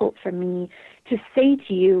difficult for me to say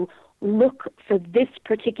to you, look for this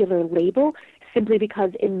particular label simply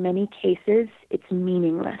because in many cases it's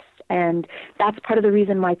meaningless. And that's part of the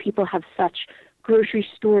reason why people have such grocery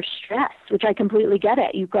store stress, which I completely get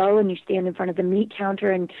it. You go and you stand in front of the meat counter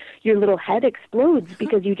and your little head explodes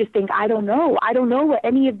because you just think, I don't know what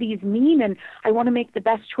any of these mean, and I want to make the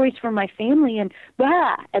best choice for my family, and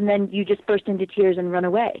blah, and then you just burst into tears and run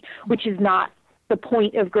away, which is not the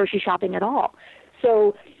point of grocery shopping at all.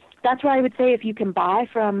 So that's why I would say if you can buy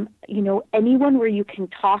from, anyone where you can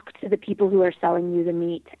talk to the people who are selling you the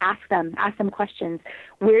meat, ask them questions.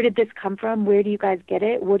 Where did this come from? Where do you guys get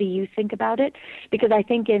it? What do you think about it? Because I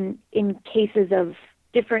think in cases of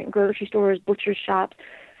different grocery stores, butcher shops,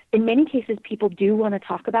 in many cases people do want to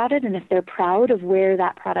talk about it. And if they're proud of where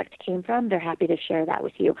that product came from, they're happy to share that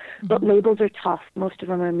with you. But labels are tough. Most of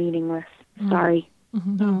them are meaningless. Sorry.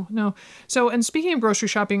 No. So, and speaking of grocery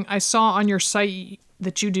shopping, I saw on your site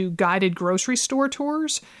that you do guided grocery store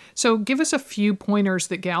tours. So give us a few pointers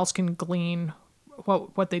that gals can glean,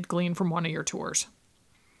 what they'd glean from one of your tours.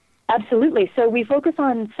 Absolutely. So we focus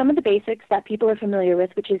on some of the basics that people are familiar with,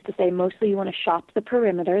 which is to say mostly you want to shop the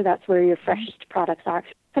perimeter. That's where your freshest products are.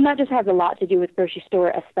 And that just has a lot to do with grocery store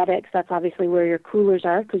aesthetics. That's obviously where your coolers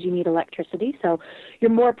are because you need electricity. So your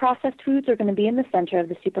more processed foods are going to be in the center of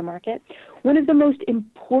the supermarket. One of the most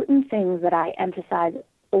important things that I emphasize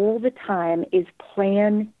all the time is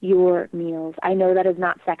plan your meals. I know that is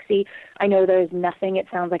not sexy. I know there is nothing. It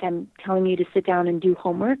sounds like I'm telling you to sit down and do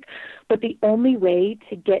homework. But the only way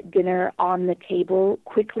to get dinner on the table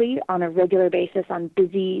quickly on a regular basis on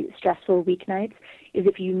busy, stressful weeknights is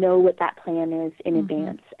if you know what that plan is in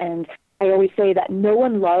advance. And I always say that no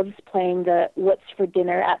one loves playing the what's for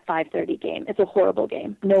dinner at 5:30 game. It's a horrible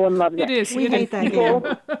game. No one loves it. It is. We hate that game.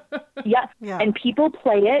 Yeah. And people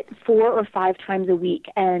play it 4 or 5 times a week.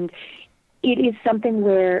 And it is something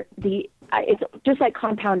where it's just like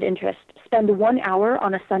compound interest. Spend 1 hour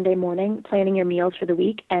on a Sunday morning planning your meals for the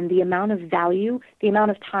week, and the amount of value, the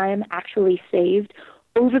amount of time actually saved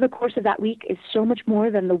over the course of that week is so much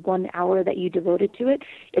more than the 1 hour that you devoted to it.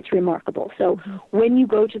 It's remarkable. So when you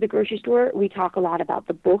go to the grocery store, we talk a lot about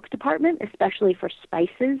the bulk department, especially for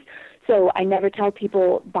spices. So I never tell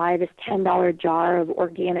people buy this $10 jar of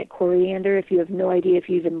organic coriander if you have no idea if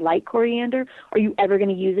you even like coriander. Are you ever going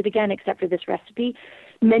to use it again except for this recipe?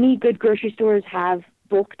 Many good grocery stores have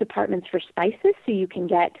bulk departments for spices, so you can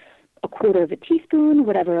get a quarter of a teaspoon,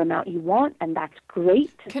 whatever amount you want, and that's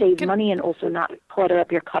great to save money and also not clutter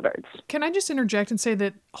up your cupboards. Can I just interject and say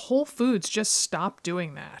that Whole Foods just stopped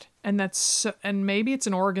doing that? And maybe it's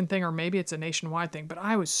an Oregon thing or maybe it's a nationwide thing, but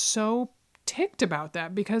I was so ticked about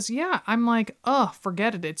that because, I'm like,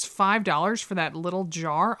 forget it. It's $5 for that little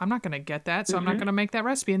jar. I'm not going to get that, so I'm not going to make that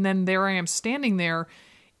recipe. And then there I am standing there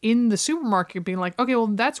in the supermarket being like, okay, well,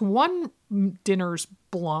 that's one dinner's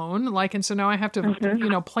blown. And so now I have to,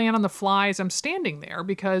 plan on the fly as I'm standing there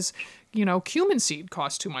because, cumin seed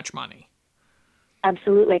costs too much money.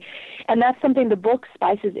 Absolutely. And that's something, the bulk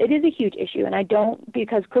spices, it is a huge issue. And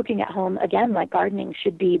because cooking at home, again, like gardening,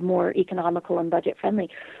 should be more economical and budget friendly.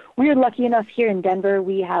 We're lucky enough here in Denver,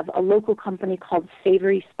 we have a local company called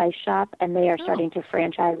Savory Spice Shop, and they are starting to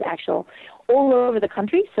franchise all over the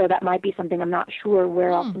country. So that might be something, I'm not sure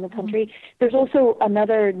where else in the country. There's also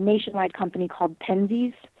another nationwide company called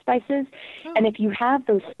Penzeys Spices. And if you have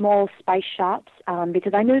those small spice shops,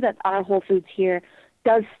 because I know that our Whole Foods here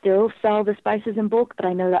does still sell the spices in bulk, but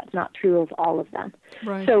I know that's not true of all of them.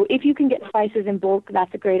 Right. So if you can get spices in bulk,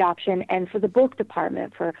 that's a great option. And for the bulk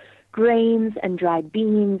department, for grains and dried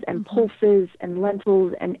beans and pulses and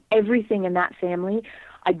lentils and everything in that family,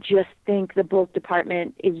 I just think the bulk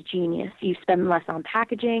department is genius. You spend less on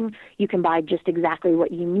packaging. You can buy just exactly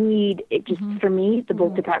what you need. It just, for me, the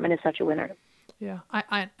bulk department is such a winner. Yeah,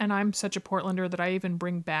 I'm such a Portlander that I even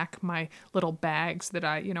bring back my little bags that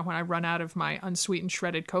I, when I run out of my unsweetened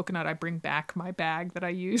shredded coconut, I bring back my bag that I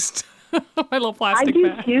used, my little plastic bag.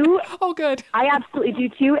 I do too. Oh, good. I absolutely do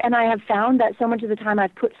too, and I have found that so much of the time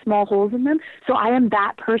I've put small holes in them, so I am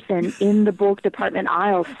that person in the bulk department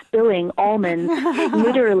aisle spilling almonds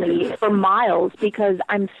literally for miles because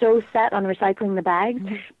I'm so set on recycling the bags,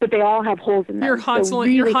 but they all have holes in them. You're Hansel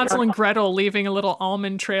and Gretel leaving a little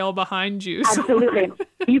almond trail behind you. Absolutely.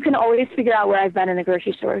 You can always figure out where I've been in the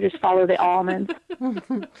grocery store. Just follow the almonds.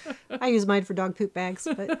 I use mine for dog poop bags,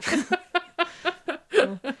 but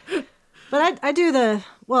but I do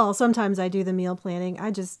sometimes I do the meal planning.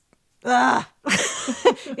 I just it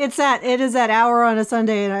is that hour on a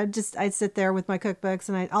Sunday, and I sit there with my cookbooks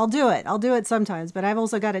and I'll do it sometimes, but I've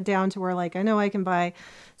also got it down to where I know I can buy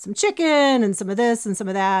some chicken and some of this and some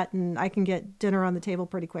of that, and I can get dinner on the table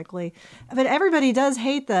pretty quickly. But everybody does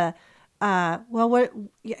hate the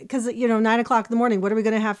because 9 o'clock in the morning, what are we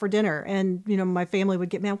going to have for dinner? And my family would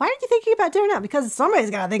get mad. Why aren't you thinking about dinner now? Because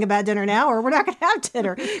somebody's got to think about dinner now, or we're not going to have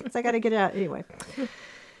dinner. Because I got to get it out anyway.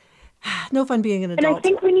 No fun being an adult. And I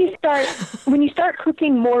think when you start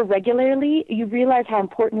cooking more regularly, you realize how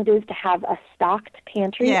important it is to have a stocked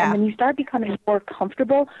pantry. Yeah. And then you start becoming more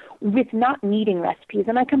comfortable with not needing recipes.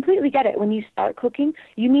 And I completely get it. When you start cooking,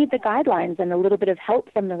 you need the guidelines and a little bit of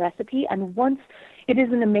help from the recipe. And once it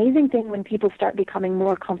is an amazing thing when people start becoming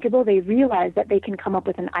more comfortable, they realize that they can come up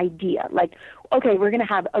with an idea. Like, okay, we're going to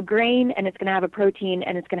have a grain, and it's going to have a protein,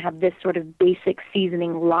 and it's going to have this sort of basic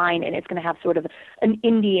seasoning line, and it's going to have sort of an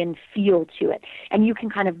Indian feel to it. And you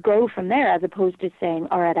can kind of go from there as opposed to saying,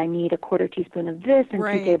 all right, I need a quarter teaspoon of this and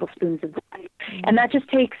 2 tablespoons of that. And that just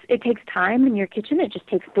takes time in your kitchen. It just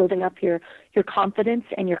takes building up your confidence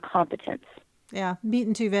and your competence. Yeah, meat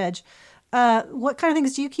and 2 veg. What kind of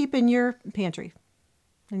things do you keep in your pantry?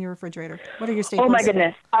 In your refrigerator? What are your staples? Oh, my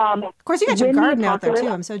goodness. Of course, you got your garden out there, too.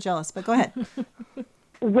 I'm so jealous, but go ahead.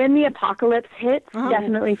 When the apocalypse hits,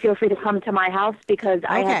 definitely feel free to come to my house because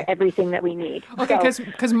I have everything that we need. Okay,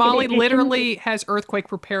 because Molly literally has earthquake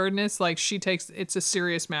preparedness. Like, it's a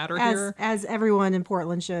serious matter here. As everyone in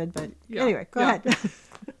Portland should, but anyway, go ahead.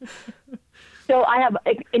 So I have,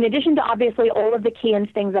 in addition to obviously all of the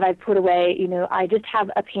canned things that I've put away, I just have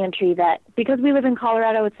a pantry that, because we live in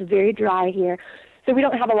Colorado, it's very dry here. So we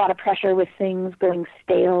don't have a lot of pressure with things going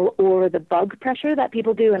stale or the bug pressure that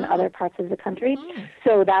people do in other parts of the country.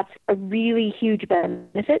 So that's a really huge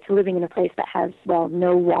benefit to living in a place that has,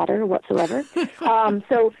 no water whatsoever.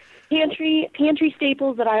 So pantry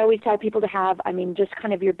staples that I always tell people to have, just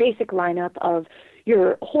kind of your basic lineup of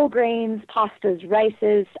your whole grains, pastas,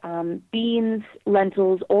 rices, beans,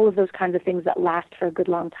 lentils, all of those kinds of things that last for a good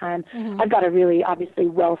long time. I've got a really obviously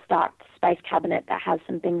well-stocked spice cabinet that has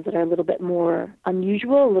some things that are a little bit more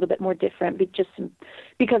unusual, a little bit more different,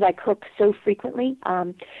 because I cook so frequently.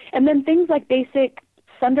 And then things like basic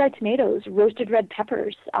sun-dried tomatoes, roasted red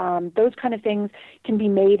peppers, those kind of things can be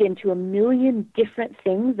made into a million different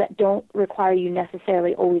things that don't require you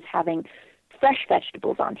necessarily always having fresh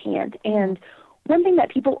vegetables on hand. And one thing that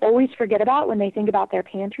people always forget about when they think about their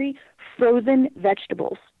pantry, frozen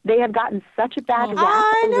vegetables. They have gotten such a bad rap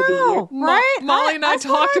over the years. Right? Molly and I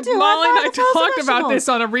talked about this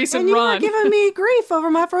on a recent run. And you were giving me grief over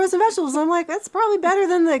my frozen vegetables. I'm like, that's probably better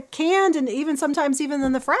than the canned and sometimes even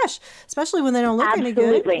than the fresh, especially when they don't look any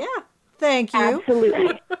good. Yeah. Thank you.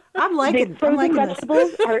 Absolutely. I'm liking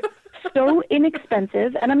vegetables are so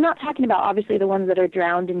inexpensive, and I'm not talking about obviously the ones that are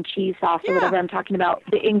drowned in cheese sauce or whatever. I'm talking about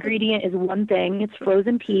the ingredient is one thing. It's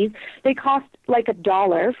frozen peas. They cost like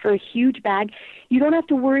 $1 for a huge bag. You don't have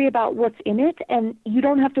to worry about what's in it, and you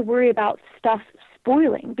don't have to worry about stuff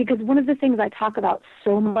spoiling, because one of the things I talk about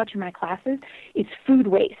so much in my classes is food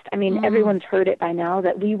waste. Everyone's heard it by now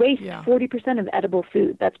that we waste 40% of edible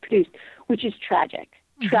food that's produced, which is tragic.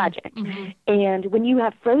 And when you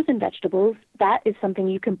have frozen vegetables, that is something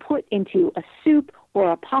you can put into a soup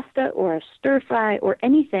or a pasta or a stir fry or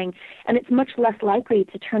anything, and it's much less likely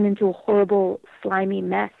to turn into a horrible slimy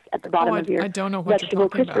mess at the bottom of your vegetable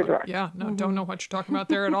crisper drawer. Yeah, don't know what you're talking about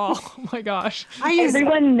there at all. Oh my gosh.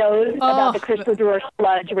 Everyone knows about the crisper drawer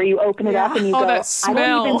sludge where you open it up and you go, that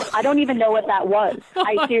smell. I don't even know what that was.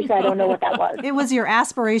 I don't know what that was. It was your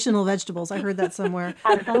aspirational vegetables. I heard that somewhere.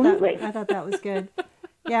 Absolutely. I thought that was good.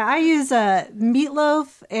 Yeah, I use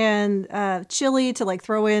meatloaf and chili to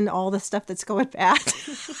throw in all the stuff that's going bad.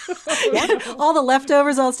 All the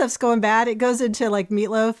leftovers, all the stuff's going bad. It goes into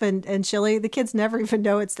meatloaf and chili. The kids never even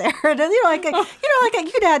know it's there. And,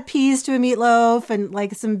 you could add peas to a meatloaf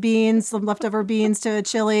and some beans, some leftover beans to a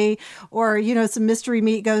chili, or some mystery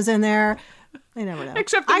meat goes in there. I never know.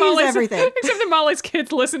 Except that Molly's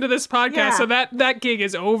kids listen to this podcast, so that gig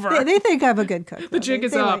is over. They think I'm a good cook. The jig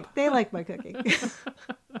is up. They like my cooking.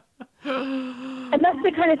 And that's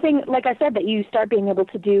the kind of thing, like I said, that you start being able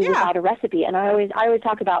to do without a recipe. And I always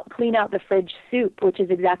talk about clean out the fridge soup, which is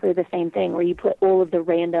exactly the same thing, where you put all of the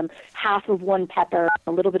random half of one pepper,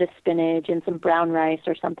 a little bit of spinach, and some brown rice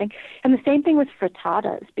or something. And the same thing with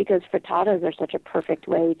frittatas, because frittatas are such a perfect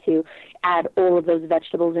way to add all of those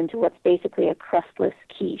vegetables into what's basically a crustless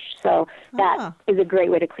quiche. So that is a great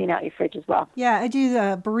way to clean out your fridge as well. Yeah, I do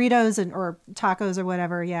burritos or tacos or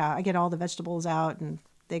whatever. Yeah, I get all the vegetables out and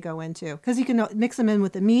they go into, because you can mix them in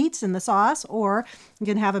with the meats and the sauce, or you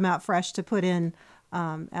can have them out fresh to put in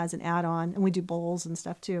as an add-on. And we do bowls and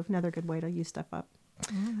stuff too. Another good way to use stuff up.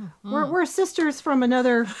 We're sisters from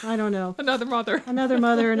another, I don't know, another mother,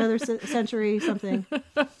 another century something.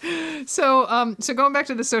 So going back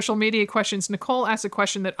to the social media questions, Nicole asked a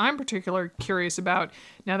question that I'm particularly curious about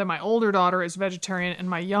now that my older daughter is vegetarian and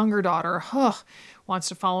my younger daughter wants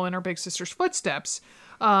to follow in her big sister's footsteps.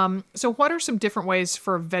 So what are some different ways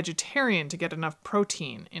for a vegetarian to get enough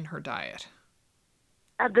protein in her diet?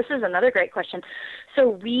 This is another great question. So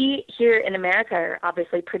we here in America are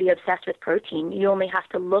obviously pretty obsessed with protein. You only have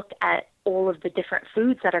to look at all of the different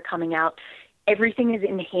foods that are coming out. Everything is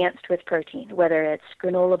enhanced with protein, whether it's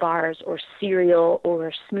granola bars or cereal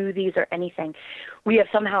or smoothies or anything. We have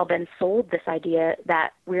somehow been sold this idea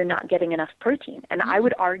that we're not getting enough protein. And I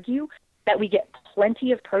would argue that we get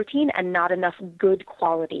plenty of protein and not enough good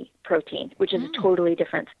quality protein, which is a totally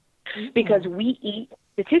different, because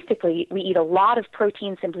statistically, we eat a lot of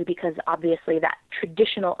protein simply because obviously that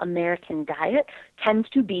traditional American diet tends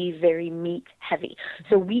to be very meat heavy.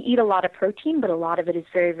 So we eat a lot of protein, but a lot of it is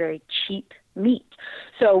very, very cheap meat.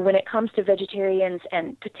 So when it comes to vegetarians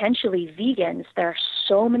and potentially vegans, there are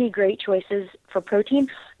so many great choices for protein.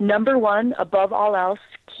 Number one, above all else,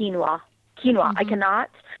 quinoa. I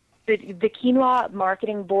cannot... The quinoa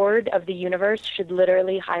marketing board of the universe should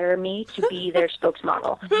literally hire me to be their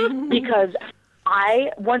spokesmodel, because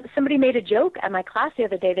Somebody made a joke at my class the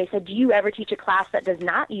other day. They said, "Do you ever teach a class that does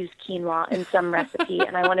not use quinoa in some recipe?"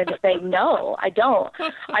 And I wanted to say, no, I don't.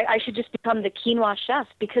 I should just become the quinoa chef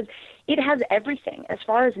because it has everything. As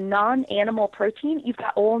far as non-animal protein, you've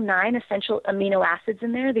got all 9 essential amino acids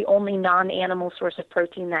in there, the only non-animal source of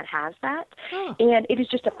protein that has that. Oh. And it is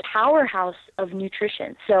just a powerhouse of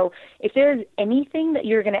nutrition. So if there's anything that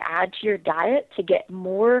you're going to add to your diet to get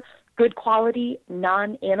more good quality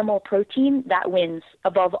non-animal protein, that wins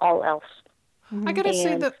above all else. I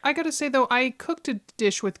gotta say though, I cooked a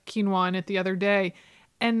dish with quinoa in it the other day,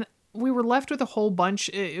 and we were left with a whole bunch.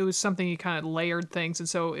 It was something you kind of layered things, and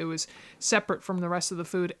so it was separate from the rest of the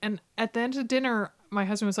food. And at the end of dinner, my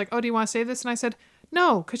husband was like, "Oh, do you want to save this?" And I said,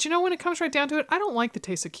 "No, because when it comes right down to it, I don't like the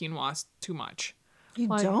taste of quinoa too much." You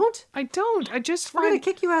don't? I don't. I just We're going find to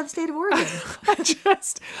kick you out of the state of Oregon.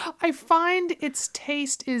 I find its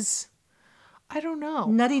taste is, I don't know.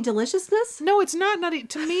 Nutty deliciousness? No, it's not nutty.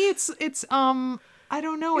 To me, it's I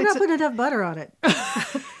don't know. You're not putting enough butter on it.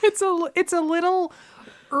 It's a little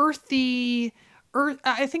earthy.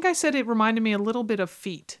 I think I said it reminded me a little bit of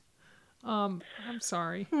feet. I'm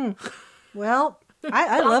sorry. Well,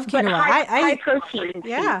 I love But quinoa. high protein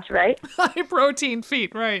yeah. foods, right? High protein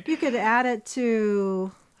feet, right? You could add it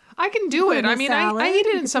to... I can do put it it. in I a mean, salad. I eat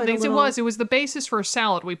You it in could some put a things. little- It was the basis for a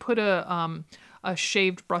salad. We put a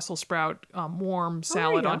shaved Brussels sprout warm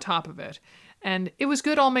salad go. on top of it. And it was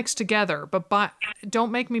good all mixed together, but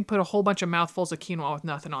don't make me put a whole bunch of mouthfuls of quinoa with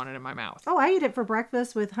nothing on it in my mouth. Oh, I eat it for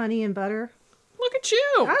breakfast with honey and butter. Look at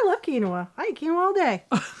you. I love quinoa. I eat quinoa all day.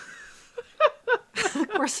 Of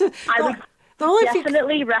course, I would the only thing...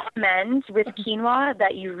 definitely recommend with quinoa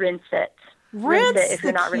that you rinse it. Rinse it if the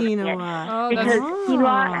you're not rinsing it. quinoa. Oh, Because that's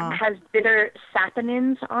quinoa has bitter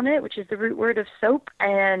saponins on it, which is the root word of soap,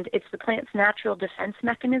 and it's the plant's natural defense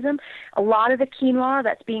mechanism. A lot of the quinoa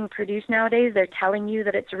that's being produced nowadays, they're telling you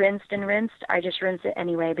that it's rinsed and rinsed. I just rinse it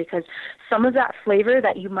anyway because some of that flavor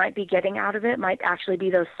that you might be getting out of it might actually be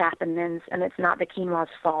those saponins, and it's not the quinoa's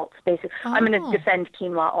fault. Basically, I'm going to defend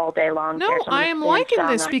quinoa all day long. No, here, so I'm I gonna am stand liking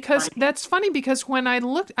strong this on because mine. that's funny because when I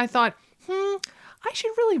looked, I thought, I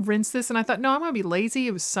should really rinse this. And I thought, no, I'm going to be lazy.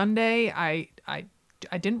 It was Sunday. I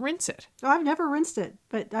didn't rinse it. Oh, I've never rinsed it,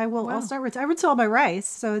 but I will. Wow. I'll start rinsing. I rinse all my rice,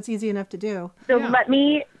 so it's easy enough to do. So Yeah. let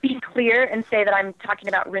me be clear and say that I'm talking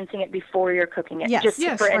about rinsing it before you're cooking it. Yes. Just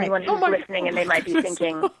Yes, for right. anyone who's listening and they might be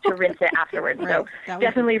thinking to rinse it afterwards. Right. So That would-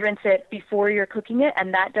 definitely rinse it before you're cooking it,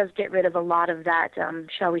 and that does get rid of a lot of that,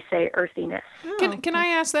 shall we say, earthiness. Can I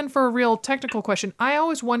ask then for a real technical question? I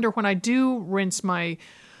always wonder when I do rinse my,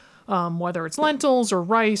 whether it's lentils or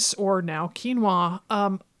rice or now quinoa,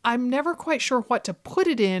 I'm never quite sure what to put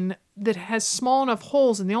it in that has small enough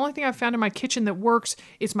holes. And the only thing I've found in my kitchen that works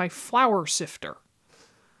is my flour sifter.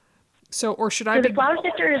 So, or should I So be... the flour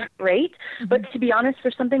sifter is great, but to be honest,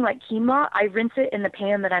 for something like quinoa, I rinse it in the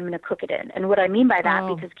pan that I'm going to cook it in. And what I mean by that,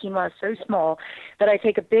 Oh. because quinoa is so small, that I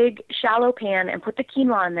take a big, shallow pan and put the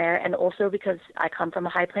quinoa in there. And also because I come from a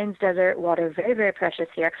high plains desert, water very, very precious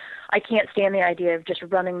here, I can't stand the idea of just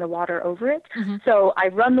running the water over it. So I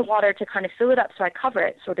run the water to kind of fill it up, so I cover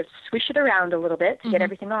it, sort of swish it around a little bit to get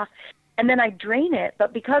everything off. And then I drain it,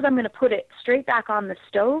 but because I'm going to put it straight back on the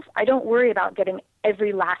stove, I don't worry about getting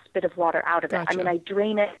every last bit of water out of it. Gotcha. I mean, I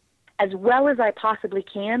drain it as well as I possibly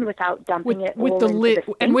can without dumping it with all the into lid the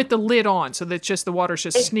sink. and with the lid on, so that just the water's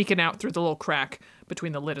just sneaking out through the little crack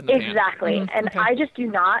between the lid and the pan. Exactly. And okay. I just do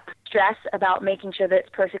not stress about making sure that it's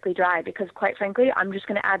perfectly dry because, quite frankly, I'm just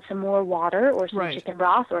going to add some more water or some Right. chicken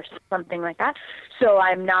broth or something like that. So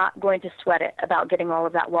I'm not going to sweat it about getting all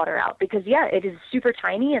of that water out because, yeah, it is super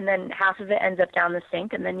tiny and then half of it ends up down the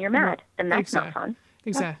sink and then you're mad. And that's not fun.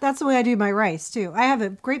 Exactly. That's the way I do my rice too. I have a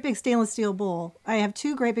great big stainless steel bowl. I have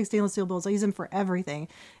 2 great big stainless steel bowls. I use them for everything.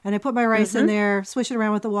 And I put my rice in there, swish it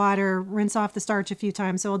around with the water, rinse off the starch a few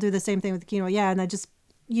times. So I'll do the same thing with the quinoa. Yeah, and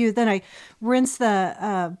then I rinse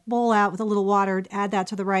the bowl out with a little water, add that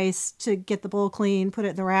to the rice to get the bowl clean, put it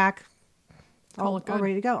in the rack. Call All it good.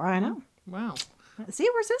 ready to go. I know. Wow. See,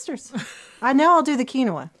 we're sisters. I know I'll do the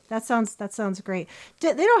quinoa. That sounds great.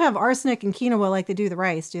 They don't have arsenic in quinoa like they do the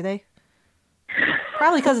rice, do they?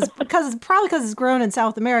 Probably because it's grown in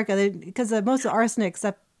South America. Because most of the arsenic's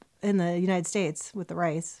up in the United States with the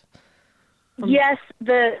rice. Yes,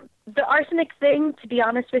 the arsenic thing, to be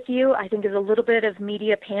honest with you, I think is a little bit of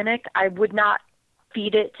media panic. I would not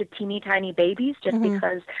feed it to teeny tiny babies just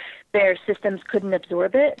because their systems couldn't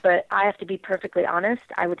absorb it. But I have to be perfectly honest.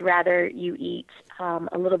 I would rather you eat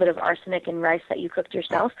a little bit of arsenic in rice that you cooked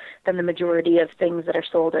yourself than the majority of things that are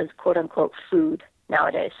sold as quote unquote food.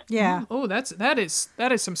 nowadays. Yeah. Oh, that is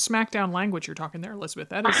some smackdown language you're talking there, Elizabeth.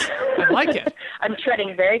 That is, I like it. I'm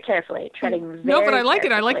treading very carefully. No, but I like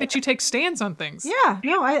it. I like that you take stands on things. Yeah,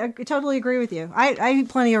 no, I totally agree with you. I eat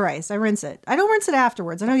plenty of rice. I rinse it. I don't rinse it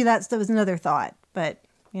afterwards. I know that was another thought, but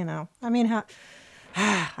I mean,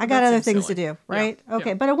 I got other things to do, right? Yeah, Okay,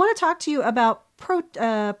 yeah. but I want to talk to you about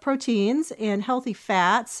proteins and healthy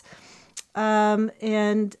fats.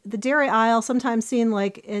 And the dairy aisle sometimes seen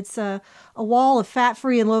like it's a wall of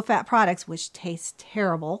fat-free and low-fat products, which taste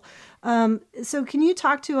terrible. So can you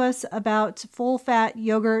talk to us about full-fat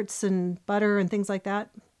yogurts and butter and things like that?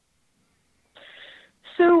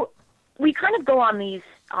 So we kind of go on these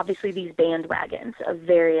bandwagons of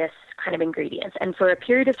various kind of ingredients. And for a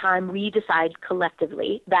period of time, we decide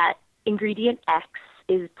collectively that ingredient X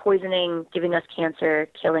is poisoning, giving us cancer,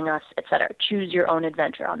 killing us, etc. Choose your own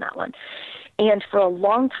adventure on that one. And for a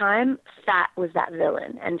long time, fat was that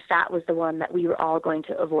villain, and fat was the one that we were all going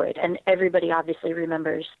to avoid. And everybody obviously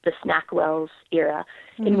remembers the Snackwells era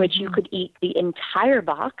in which you could eat the entire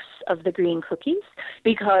box of the green cookies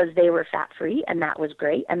because they were fat-free, and that was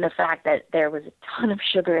great. And the fact that there was a ton of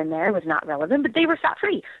sugar in there was not relevant, but they were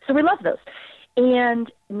fat-free, so we loved those.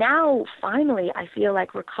 And now, finally, I feel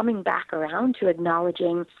like we're coming back around to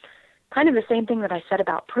acknowledging kind of the same thing that I said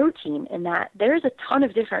about protein, in that there's a ton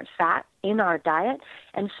of different fat in our diet,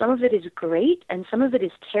 and some of it is great and some of it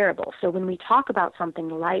is terrible. So when we talk about something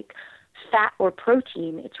like fat or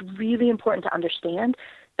protein, it's really important to understand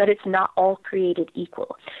that it's not all created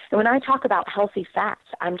equal. And when I talk about healthy fats,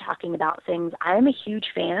 I'm talking about things. I am a huge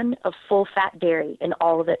fan of full-fat dairy in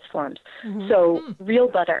all of its forms. So real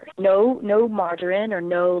butter, no margarine or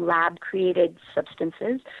no lab-created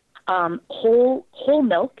substances. Whole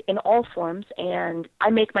milk in all forms, and I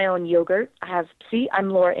make my own yogurt. I'm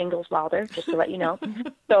Laura Ingalls Wilder, just to let you know.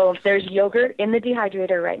 So there's yogurt in the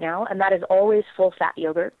dehydrator right now, and that is always full-fat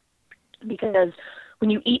yogurt, because when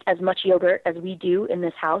you eat as much yogurt as we do in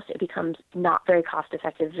this house, it becomes not very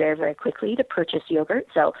cost-effective very, very quickly to purchase yogurt.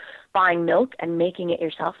 So buying milk and making it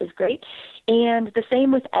yourself is great. And the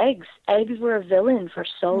same with eggs. Eggs were a villain for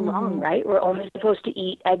so long, right? We're only supposed to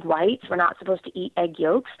eat egg whites. We're not supposed to eat egg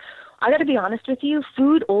yolks. I got to be honest with you,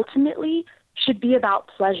 food ultimately should be about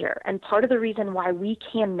pleasure. And part of the reason why we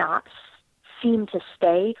cannot seem to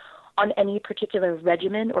stay on any particular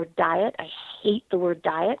regimen or diet, I hate the word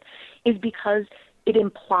diet, is because it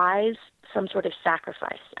implies some sort of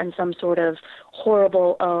sacrifice and some sort of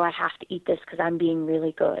horrible, I have to eat this because I'm being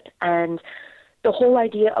really good. And the whole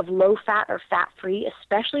idea of low-fat or fat-free,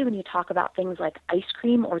 especially when you talk about things like ice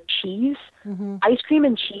cream or cheese, ice cream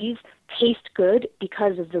and cheese taste good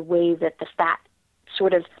because of the way that the fat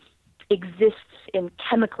sort of exists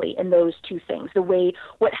chemically in those two things, the way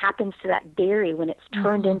what happens to that dairy when it's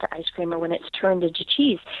turned into ice cream or when it's turned into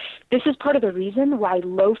cheese. This is part of the reason why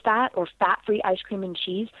low-fat or fat-free ice cream and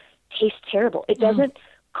cheese tastes terrible. It doesn't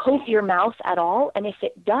coat your mouth at all, and if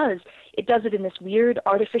it does it in this weird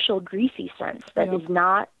artificial greasy sense that is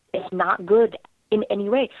not good in any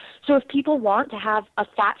way. So if people want to have a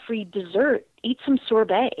fat-free dessert, eat some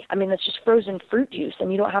sorbet. I mean, that's just frozen fruit juice,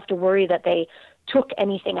 and you don't have to worry that they took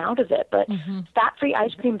anything out of it. But fat-free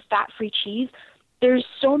ice cream, fat-free cheese, there's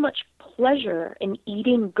so much pleasure in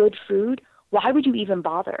eating good food. Why would you even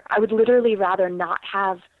bother? I would literally rather not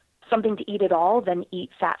have something to eat at all than eat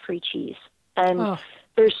fat-free cheese. And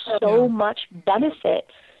there's so much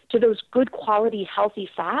benefit to those good quality, healthy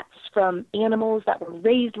fats from animals that were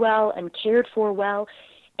raised well and cared for well.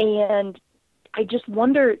 And I just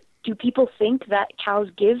wonder, do people think that cows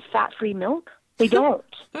give fat-free milk? They don't.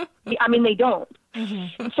 I mean, they don't.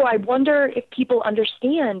 So I wonder if people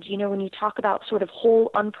understand, when you talk about sort of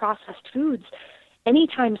whole unprocessed foods,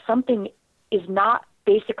 anytime something is not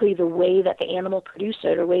basically the way that the animal produced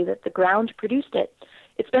it or the way that the ground produced it,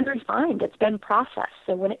 it's been refined, it's been processed.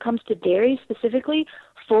 So when it comes to dairy specifically,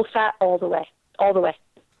 full fat all the way.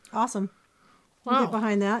 Awesome. Wow. Get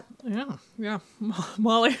behind that. Yeah.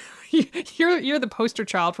 Molly, you're the poster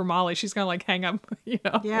child for Molly. She's gonna hang up,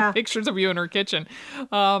 pictures of you in her kitchen.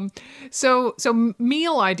 So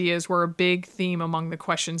meal ideas were a big theme among the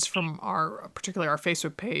questions from particularly our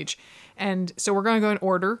Facebook page, and so we're gonna go in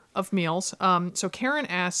order of meals. So Karen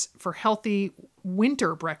asks for healthy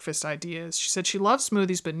winter breakfast ideas. She said she loves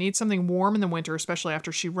smoothies but needs something warm in the winter, especially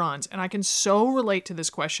after she runs. And I can so relate to this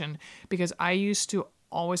question because I used to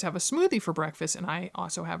always have a smoothie for breakfast, and I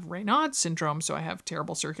also have Raynaud's syndrome, so I have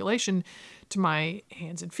terrible circulation to my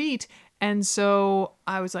hands and feet. And so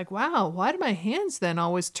I was like, wow, why do my hands then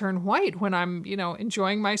always turn white when I'm,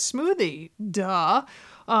 enjoying my smoothie? Duh.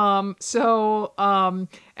 And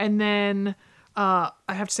then I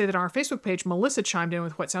have to say that on our Facebook page, Melissa chimed in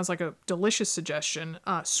with what sounds like a delicious suggestion.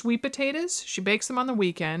 Sweet potatoes. She bakes them on the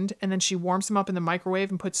weekend, and then she warms them up in the microwave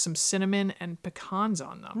and puts some cinnamon and pecans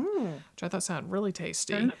on them, which I thought sounded really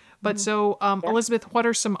tasty. But so, Elizabeth, what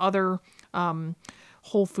are some other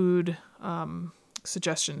whole food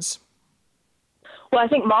suggestions? Well, I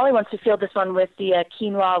think Molly wants to field this one with the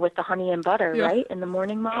quinoa with the honey and butter, right? In the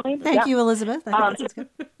morning, Molly. Thank you, Elizabeth. I think that sounds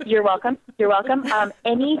good. You're welcome. You're welcome.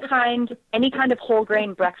 Any kind of whole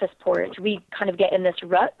grain breakfast porridge. We kind of get in this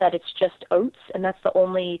rut that it's just oats, and that's the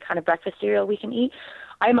only kind of breakfast cereal we can eat.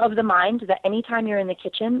 I'm of the mind that anytime you're in the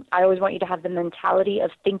kitchen, I always want you to have the mentality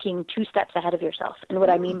of thinking 2 steps ahead of yourself. And what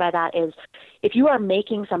I mean by that is, if you are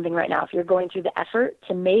making something right now, if you're going through the effort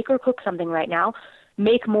to make or cook something right now,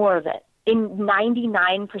 make more of it. In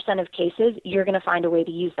 99% of cases, you're going to find a way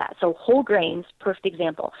to use that. So whole grains, perfect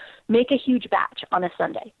example. Make a huge batch on a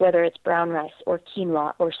Sunday, whether it's brown rice or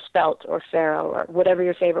quinoa or spelt or farro or whatever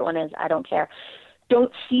your favorite one is, I don't care.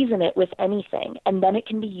 Don't season it with anything, and then it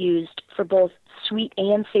can be used for both sweet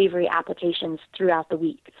and savory applications throughout the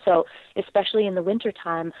week. So especially in the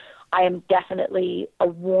wintertime, I am definitely a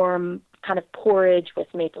warm kind of porridge with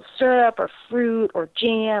maple syrup or fruit or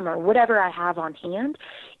jam or whatever I have on hand.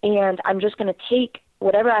 And I'm just going to take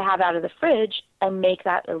whatever I have out of the fridge and make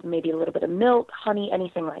that maybe a little bit of milk, honey,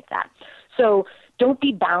 anything like that. So don't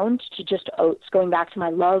be bound to just oats. Going back to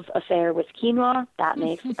my love affair with quinoa, that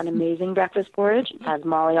makes an amazing breakfast porridge, as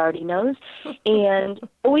Molly already knows. And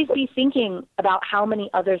always be thinking about how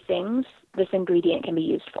many other things this ingredient can be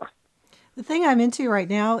used for. The thing I'm into right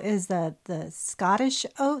now is the Scottish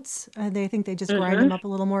oats. They think they just grind them up a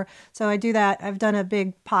little more. So I do that. I've done a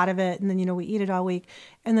big pot of it, and then, we eat it all week.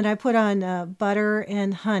 And then I put on butter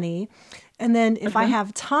and honey. And then if I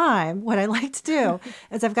have time, what I like to do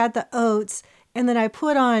is I've got the oats, and then I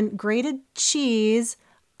put on grated cheese,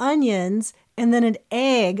 onions, and then an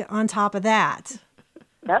egg on top of that.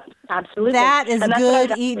 Yep, absolutely. That is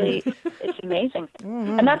good eating. It's amazing.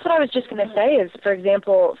 And that's what I was just going to say is, for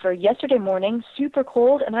example, for yesterday morning, super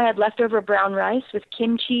cold, and I had leftover brown rice with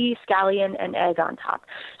kimchi, scallion, and egg on top.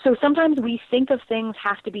 So sometimes we think of things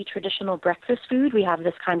have to be traditional breakfast food. We have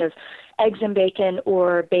this kind of eggs and bacon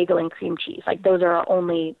or bagel and cream cheese. Like those are our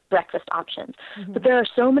only breakfast options. But there are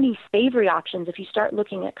so many savory options if you start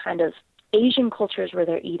looking at kind of Asian cultures where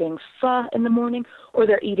they're eating pho in the morning, or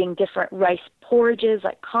they're eating different rice porridges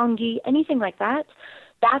like congee, anything like that.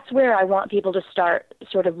 That's where I want people to start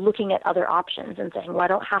sort of looking at other options and saying, well, I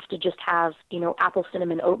don't have to just have, apple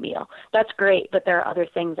cinnamon oatmeal. That's great, but there are other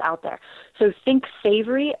things out there. So think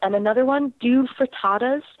savory. And another one, do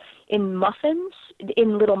frittatas in muffins,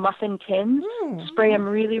 in little muffin tins. Spray them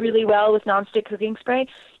really, really well with nonstick cooking spray.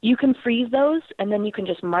 You can freeze those, and then you can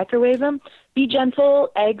just microwave them. Be gentle.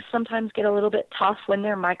 Eggs sometimes get a little bit tough when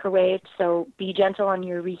they're microwaved, so be gentle on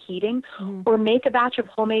your reheating. Or make a batch of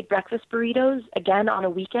homemade breakfast burritos, again, on a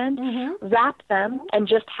weekend. Wrap them and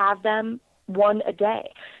just have them one a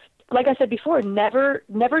day. Like I said before, never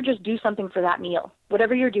just do something for that meal.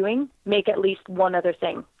 Whatever you're doing, make at least one other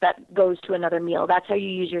thing that goes to another meal. That's how you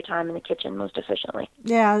use your time in the kitchen most efficiently.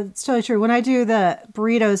 Yeah, it's totally true. When I do the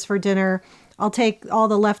burritos for dinner, I'll take all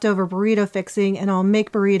the leftover burrito fixing and I'll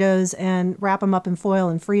make burritos and wrap them up in foil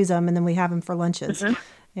and freeze them, and then we have them for lunches.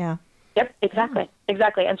 Yeah. Yep, exactly.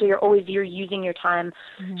 And so you're using your time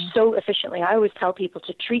so efficiently. I always tell people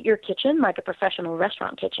to treat your kitchen like a professional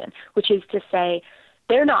restaurant kitchen, which is to say,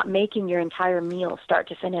 they're not making your entire meal start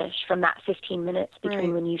to finish from that 15 minutes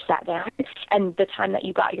between when you sat down and the time that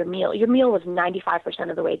you got your meal. Your meal was 95%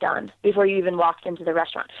 of the way done before you even walked into the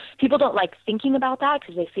restaurant. People don't like thinking about that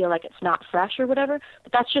because they feel like it's not fresh or whatever,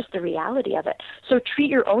 but that's just the reality of it. So treat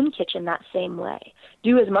your own kitchen that same way.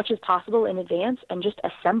 Do as much as possible in advance and just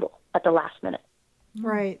assemble at the last minute.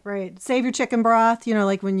 Right. Save your chicken broth,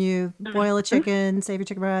 like when you boil a chicken, save your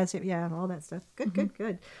chicken broth. Yeah, all that stuff.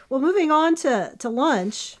 Good. Well, moving on to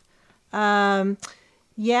lunch.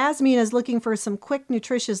 Yasmin is looking for some quick,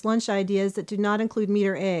 nutritious lunch ideas that do not include meat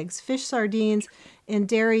or eggs. Fish, sardines, and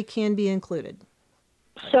dairy can be included.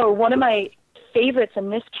 So one of my favorites in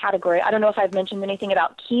this category, I don't know if I've mentioned anything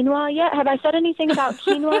about quinoa yet. Have I said anything about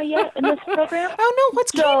quinoa yet in this program? Oh, no.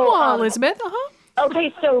 What's quinoa, Elizabeth?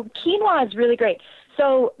 Okay, so quinoa is really great.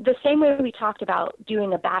 So the same way we talked about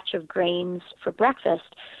doing a batch of grains for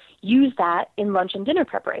breakfast, use that in lunch and dinner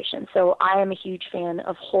preparation. So I am a huge fan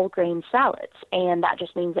of whole grain salads, and that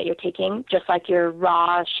just means that you're taking just like your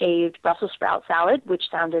raw shaved Brussels sprout salad, which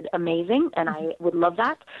sounded amazing, and I would love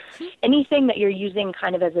that. Anything that you're using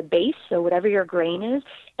kind of as a base, so whatever your grain is,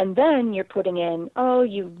 and then you're putting in,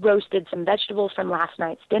 you roasted some vegetables from last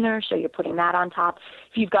night's dinner, so you're putting that on top.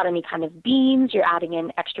 If you've got any kind of beans, you're adding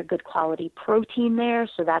in extra good quality protein there,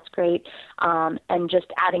 so that's great. And just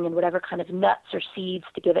adding in whatever kind of nuts or seeds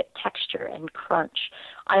to give it texture and crunch.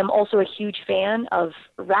 I am also a huge fan of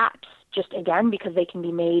wraps, just again, because they can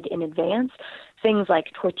be made in advance. Things like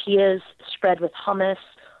tortillas spread with hummus,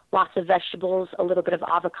 lots of vegetables, a little bit of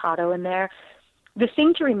avocado in there. The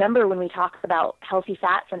thing to remember when we talk about healthy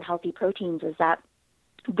fats and healthy proteins is that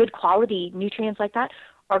good quality nutrients like that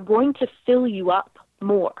are going to fill you up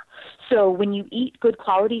more. So when you eat good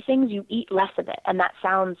quality things, you eat less of it. And that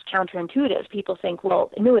sounds counterintuitive. People think,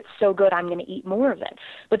 well, no, it's so good, I'm going to eat more of it.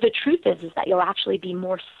 But the truth is that you'll actually be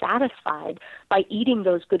more satisfied by eating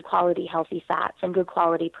those good quality healthy fats and good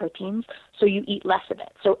quality proteins, so you eat less of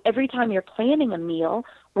it. So every time you're planning a meal,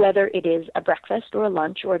 whether it is a breakfast or a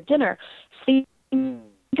lunch or a dinner, think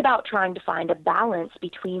about trying to find a balance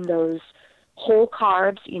between those whole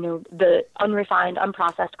carbs, the unrefined,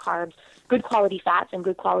 unprocessed carbs, good quality fats, and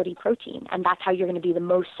good quality protein. And that's how you're going to be the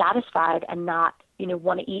most satisfied and not,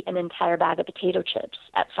 want to eat an entire bag of potato chips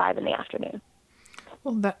at 5 p.m.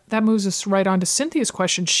 Well, that moves us right on to Cynthia's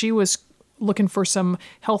question. She was looking for some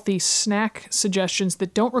healthy snack suggestions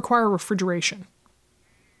that don't require refrigeration.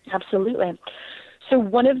 Absolutely. So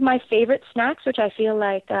one of my favorite snacks, which I feel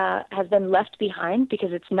like has been left behind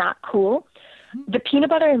because it's not cool, the peanut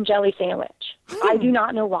butter and jelly sandwich. I do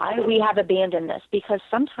not know why we have abandoned this, because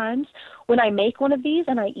sometimes when I make one of these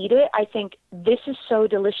and I eat it, I think this is so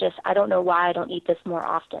delicious. I don't know why I don't eat this more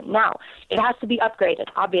often. Now, it has to be upgraded,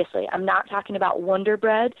 obviously. I'm not talking about Wonder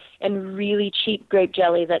Bread and really cheap grape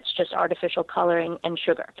jelly that's just artificial coloring and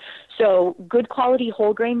sugar. So good quality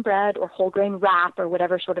whole grain bread or whole grain wrap or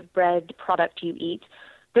whatever sort of bread product you eat,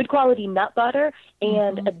 good quality nut butter,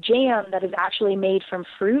 and a jam that is actually made from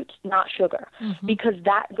fruit, not sugar, because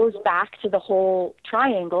that goes back to the whole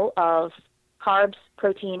triangle of carbs,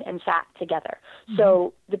 protein, and fat together.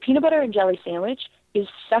 So the peanut butter and jelly sandwich is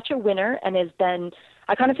such a winner and has been,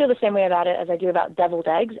 I kind of feel the same way about it as I do about deviled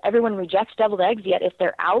eggs. Everyone rejects deviled eggs, yet if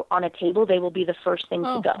they're out on a table, they will be the first thing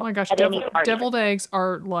to go. Oh my gosh, deviled eggs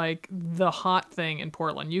are like the hot thing in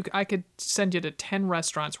Portland. I could send you to 10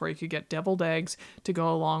 restaurants where you could get deviled eggs to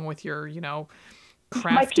go along with your, crafted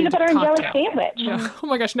my peanut butter and jelly cocktail. sandwich. Yeah. Oh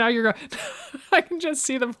my gosh, now you're going, I can just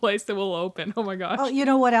see the place that will open. Oh my gosh. Oh, you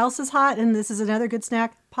know what else is hot? And this is another good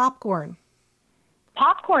snack? Popcorn.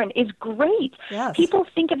 Popcorn is great. Yes. People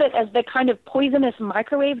think of it as the kind of poisonous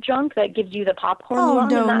microwave junk that gives you the popcorn Oh,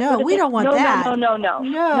 lung and that no, sort of we thing. don't want no, that.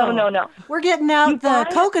 No. We're getting out the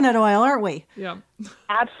coconut oil, aren't we? Yeah.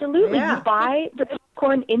 Absolutely. Yeah. You buy the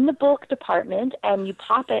popcorn in the bulk department and you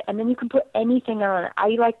pop it, and then you can put anything on it.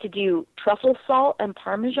 I like to do truffle salt and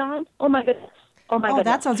Parmesan. Oh my goodness. Oh my goodness.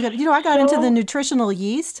 That sounds good. I got into the nutritional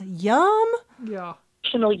yeast. Yum. Yeah.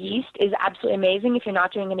 Nutritional yeast is absolutely amazing. If you're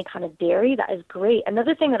not doing any kind of dairy, that is great.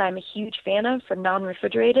 Another thing that I'm a huge fan of for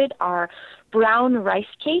non-refrigerated are brown rice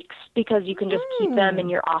cakes, because you can just keep them in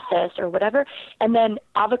your office or whatever, and then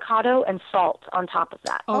avocado and salt on top of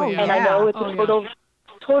that. Oh, yeah. And I know it's Oh,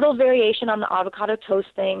 a total variation on the avocado toast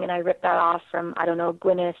thing, and I ripped that off from, I don't know,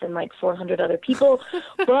 Gwyneth and like 400 other people,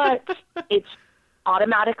 but it's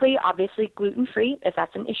automatically, obviously, gluten-free if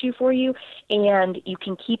that's an issue for you, and you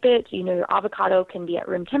can keep it, your avocado can be at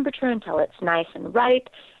room temperature until it's nice and ripe.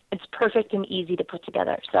 It's perfect and easy to put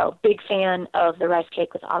together. So big fan of the rice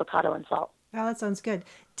cake with avocado and salt. Oh, that sounds good.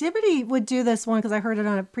 Dibbity would do this one because I heard it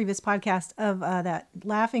on a previous podcast of that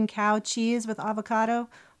Laughing Cow cheese with avocado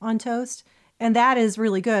on toast. And that is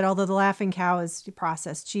really good, although the Laughing Cow is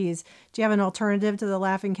processed cheese. Do you have an alternative to the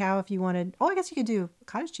Laughing Cow if you wanted? Oh, I guess you could do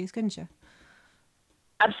cottage cheese, couldn't you?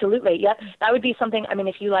 Absolutely. Yep. That would be something,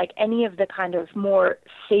 if you like any of the kind of more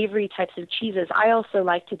savory types of cheeses, I also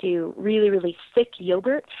like to do really, really thick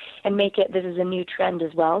yogurt and make it, this is a new trend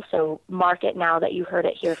as well, so mark it now that you heard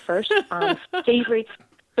it here first, savory.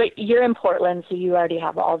 But you're in Portland, so you already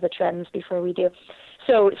have all the trends before we do.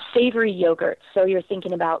 So savory yogurt. So you're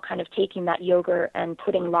thinking about kind of taking that yogurt and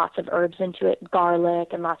putting lots of herbs into it, garlic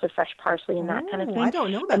and lots of fresh parsley and that kind of thing. I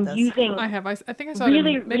don't know about and this. Using I have. I think I saw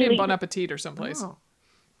it maybe in Bon Appetit or someplace. Oh.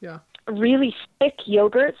 Yeah. Really thick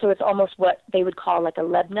yogurt, so it's almost what they would call like a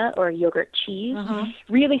lebna or a yogurt cheese.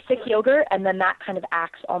 Really thick yogurt, and then that kind of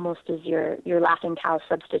acts almost as your Laughing Cow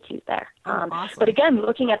substitute there. Awesome. But again,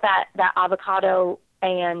 looking at that avocado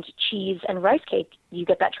and cheese and rice cake, you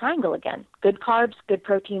get that triangle again. Good carbs, good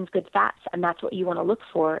proteins, good fats, and that's what you want to look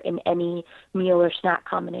for in any meal or snack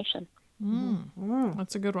combination.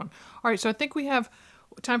 That's a good one. All right, so I think we have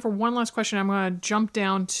time for one last question. I'm going to jump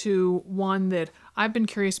down to one that I've been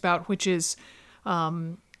curious about, which is,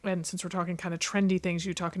 and since we're talking kind of trendy things,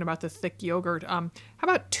 you're talking about the thick yogurt. How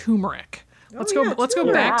about turmeric? Let's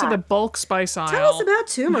go back to the bulk spice aisle. Tell us about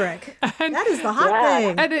turmeric. That is the hot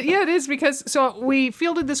thing. And it is, because so we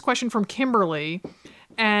fielded this question from Kimberly,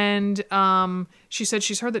 and she said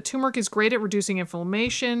she's heard that turmeric is great at reducing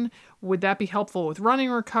inflammation. Would that be helpful with running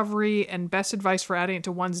recovery, and best advice for adding it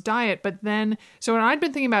to one's diet? But then, so and I'd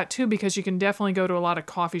been thinking about it too, because you can definitely go to a lot of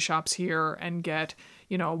coffee shops here and get,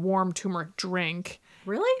 a warm turmeric drink.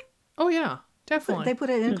 Really? Oh yeah, definitely. They put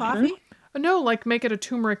it in coffee? No, like make it a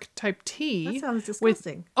turmeric type tea. That sounds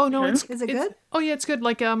disgusting. Oh no, Is it good? Oh yeah, it's good.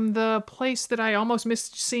 Like the place that I almost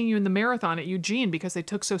missed seeing you in the marathon at Eugene because they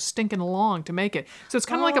took so stinking long to make it. So it's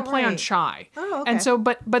kind of like a play on right. chai. Oh, okay. And so,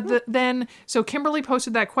 then Kimberly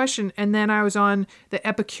posted that question, and then I was on the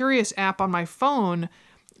Epicurious app on my phone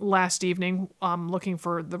last evening, looking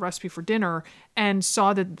for the recipe for dinner, and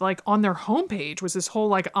saw that like on their homepage was this whole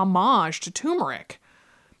like homage to turmeric.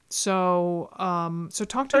 So,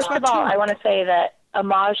 talk to us about First of all, turmeric. I want to say that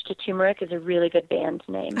Homage to Turmeric is a really good band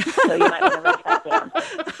name, so you might want to write that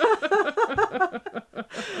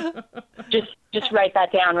down. Just write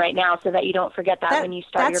that down right now so that you don't forget that when you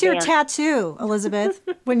start That's your your band. tattoo, Elizabeth.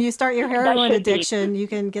 When you start your heroin should be. addiction, you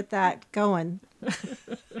can get that going.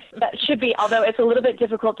 That should be, although it's a little bit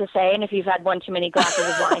difficult to say, and if you've had one too many glasses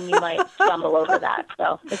of wine, you might stumble over that.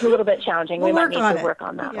 So it's a little bit challenging. We'll we might work need on to it. work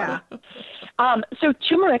on that Yeah. one. So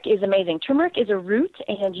turmeric is amazing. Turmeric is a root,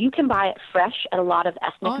 and you can buy it fresh at a lot of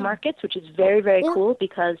ethnic markets, which is very, very cool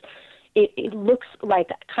because it looks like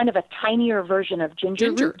kind of a tinier version of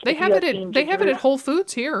ginger root. They have it at Whole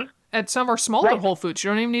Foods here, at some of our smaller Whole Foods. You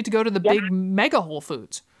don't even need to go to the big mega Whole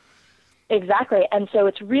Foods. Exactly. And so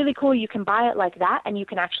it's really cool. You can buy it like that, and you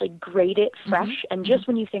can actually grate it fresh. And just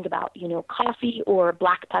when you think about, coffee or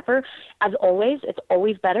black pepper, as always, it's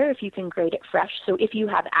always better if you can grate it fresh. So if you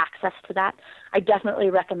have access to that, I definitely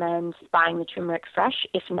recommend buying the turmeric fresh.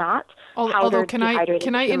 If not, although can I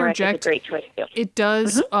turmeric interject? is a great choice too. It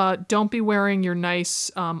does. Don't be wearing your nice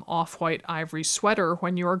off-white ivory sweater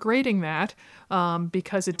when you are grating that,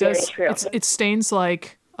 because it does. Very true. It stains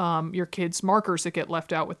like your kids' markers that get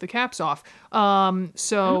left out with the caps off.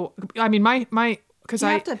 So I mean, my because Do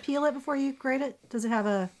you have to peel it before you grate it? Does it have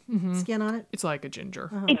a skin on it? it's like a ginger.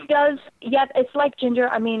 It does. Yeah, it's like ginger.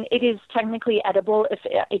 I mean, it is technically edible. If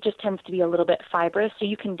it just tends to be a little bit fibrous, so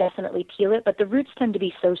you can definitely peel it. But the roots tend to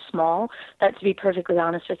be so small that, to be perfectly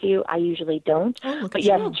honest with you, I usually don't. But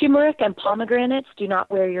yes, turmeric and pomegranates, do not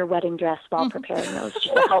wear your wedding dress while preparing those.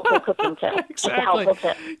 Just a helpful cooking tip. Exactly. Just a helpful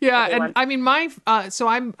tip. Yeah, everyone. and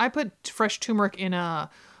I mean I put fresh turmeric in a.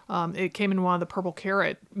 It came in one of the purple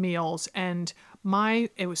carrot meals, and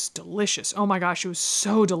it was delicious. Oh my gosh, it was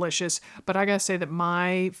so delicious. But I gotta say that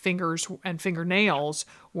my fingers and fingernails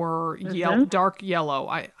were dark yellow.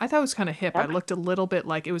 I thought it was kind of hip. I looked a little bit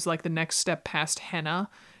like it was like the next step past henna.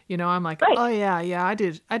 I'm like, oh yeah, I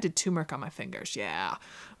did turmeric on my fingers. Yeah.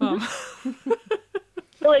 Well,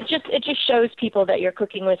 it just shows people that you're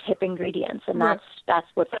cooking with hip ingredients, and that's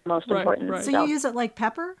what's most important. Right. So you use it like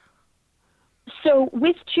pepper? So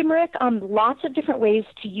with turmeric, lots of different ways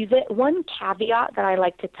to use it. One caveat that I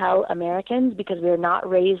like to tell Americans, because we're not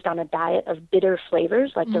raised on a diet of bitter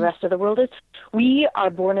flavors like the rest of the world is, we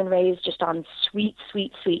are born and raised just on sweet,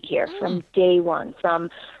 sweet, sweet here from day one.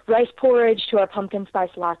 From rice porridge to our pumpkin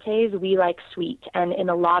spice lattes, we like sweet. And in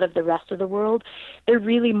a lot of the rest of the world, they're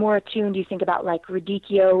really more attuned. You think about like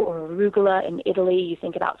radicchio or arugula in Italy. You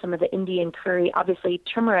think about some of the Indian curry. Obviously,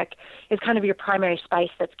 turmeric is kind of your primary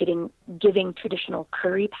spice that's giving traditional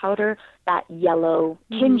curry powder that yellow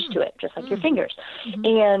tinge to it, just like your fingers.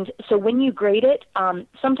 And so when you grate it,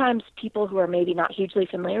 sometimes people who are maybe not hugely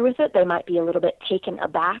familiar with it, they might be a little bit taken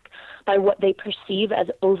aback by what they perceive as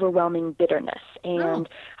overwhelming bitterness. And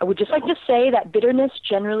I would just like to say that bitterness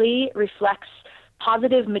generally reflects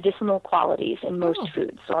positive medicinal qualities in most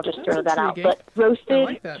foods. So I'll just throw that out. But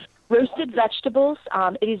roasted vegetables,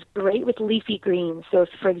 it is great with leafy greens. So if,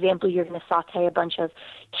 for example, you're going to saute a bunch of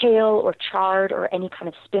kale or chard or any kind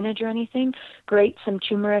of spinach or anything, grate some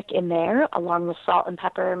turmeric in there along with salt and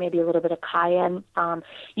pepper, maybe a little bit of cayenne.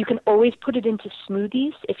 You can always put it into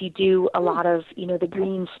smoothies if you do a lot of, the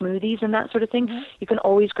green smoothies and that sort of thing. You can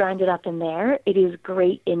always grind it up in there. It is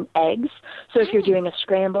great in eggs. So if you're doing a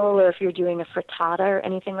scramble or if you're doing a frittata or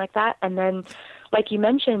anything like that. And then like you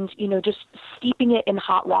mentioned, just steeping it in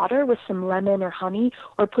hot water with some lemon or honey,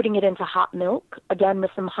 or putting it into hot milk, again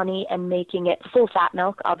with some honey, and making it full fat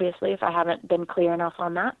milk, obviously, if I haven't been clear enough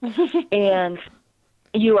on that. And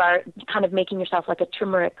you are kind of making yourself like a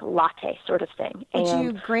turmeric latte sort of thing. Would And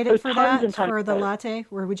you grate there's it for tons that, and tons for the of- latte?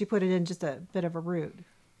 Or would you put it in just a bit of a root?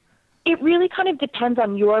 It really kind of depends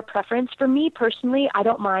on your preference. For me personally, I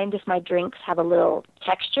don't mind if my drinks have a little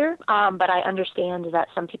texture, but I understand that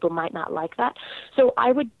some people might not like that. So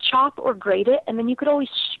I would chop or grate it, and then you could always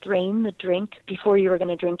strain the drink before you were going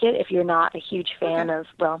to drink it if you're not a huge fan of,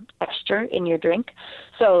 texture in your drink.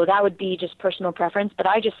 So that would be just personal preference, but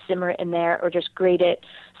I just simmer it in there or just grate it.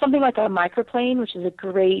 Something like a microplane, which is a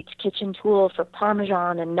great kitchen tool for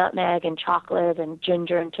Parmesan and nutmeg and chocolate and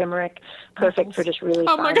ginger and turmeric. Perfect for just really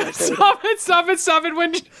Oh my fine God! grating. Stop it!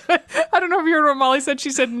 When I don't know if you heard what Molly said. She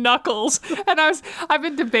said knuckles, and I've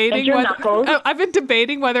been debating your whether knuckles. I've been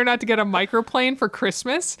debating whether or not to get a microplane for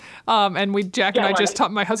Christmas. And Jack and I just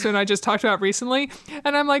talked. My husband and I just talked about recently,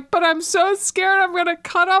 and I'm like, but I'm so scared I'm gonna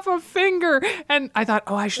cut off a finger. And I thought,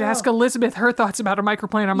 I should ask Elizabeth her thoughts about a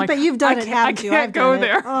microplane. I'm like, But you've done it, haven't you? I can't I've go done it.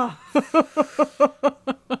 there. Oh.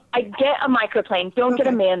 I get a microplane. Don't get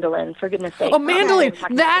a mandolin, for goodness sake. Oh, mandolin!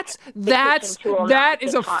 That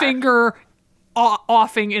is a finger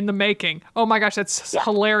offing in the making. Oh my gosh, that's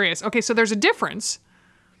hilarious. Okay, so there's a difference.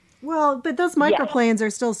 Well, but those microplanes are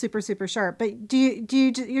still super, super sharp. But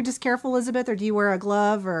you're just careful, Elizabeth, or do you wear a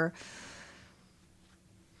glove or?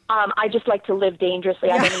 I just like to live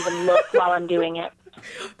dangerously. I don't even look while I'm doing it.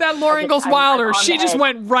 That Laura Ingalls I'm Wilder, on she the just edge.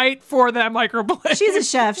 went right for that microplane. She's a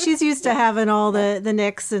chef. She's used to having all the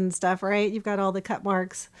nicks and stuff, right? You've got all the cut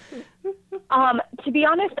marks. To be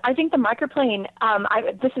honest, I think the microplane,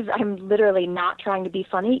 I'm literally not trying to be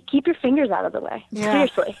funny. Keep your fingers out of the way. Yeah.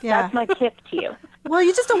 Seriously. Yeah. That's my tip to you. Well,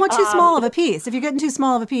 you just don't want too small of a piece. If you're getting too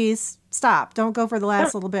small of a piece, stop. Don't go for the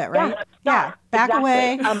last little bit, right? Yeah, Back exactly.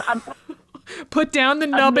 away. Put down the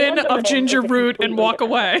nubbin of mandolin ginger is a root and completely walk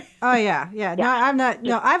different- away. Oh yeah. No, I'm not.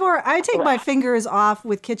 No, I take my fingers off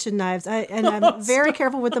with kitchen knives, and I'm very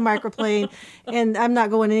careful with the microplane, and I'm not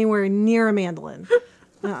going anywhere near a mandolin.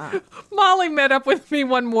 Molly met up with me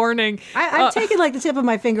one morning. I've taken like the tip of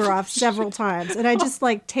my finger off several times, and I just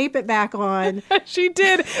like tape it back on. She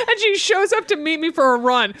did, and she shows up to meet me for a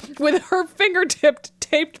run with her fingertip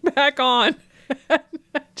taped back on.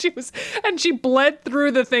 She bled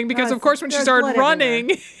through the thing because, of course, when she There's started blood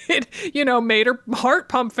running, it, made her heart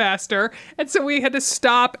pump faster. And so we had to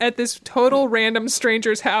stop at this total random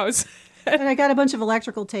stranger's house. And I got a bunch of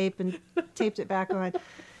electrical tape and taped it back on.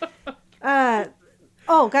 Got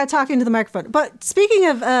to talk into the microphone. But speaking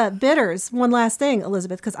of bitters, one last thing,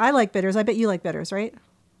 Elizabeth, because I like bitters. I bet you like bitters, right?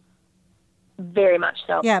 Very much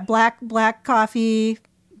so. Yeah, black coffee,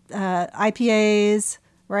 IPAs,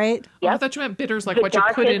 right? I thought you meant bitters like The what you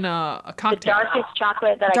put darkest- in a The cocktail. darkest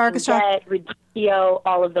chocolate that Darkest I can get, Radicchio,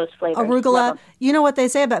 all of those flavors. Love Arugula. 'em. You know what they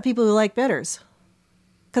say about people who like bitters?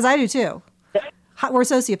 Because I do too. We're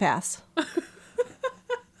sociopaths.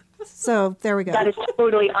 So there we go. That is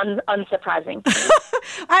totally unsurprising.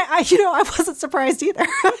 I wasn't surprised either,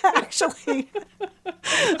 actually.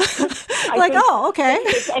 think- okay.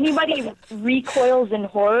 If anybody recoils in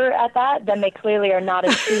horror at that, then they clearly are not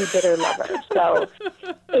a true bitter lover. So,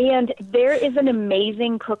 and there is an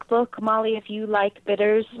amazing cookbook, Molly. If you like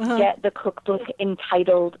bitters, get the cookbook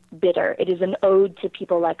entitled "Bitter." It is an ode to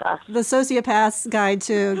people like us. The Sociopath's Guide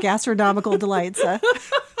to Gastronomical Delights.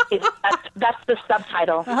 That's the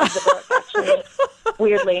subtitle of the book, actually.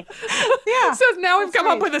 Weirdly, Yeah. So now we've come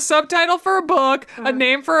up with a subtitle for a book, a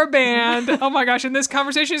name for a band. Oh my gosh, and this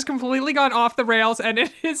conversation has completely gone off the rails, and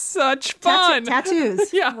it is such fun.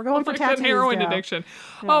 Tattoos. Yeah, We're going for my God, tattoos. heroin now. addiction.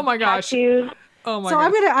 Oh my gosh. tattoos. Oh my So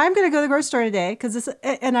gosh. I'm gonna go to the grocery store today because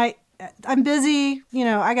I'm busy.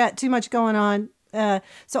 I got too much going on.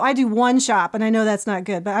 So I do one shop, and I know that's not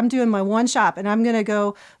good, but I'm doing my one shop, and I'm gonna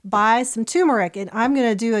go buy some turmeric, and I'm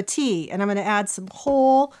gonna do a tea, and I'm gonna add some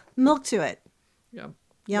whole milk to it. Yeah.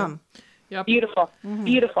 Yum. Yep. Beautiful,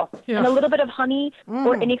 beautiful. Yeah. And a little bit of honey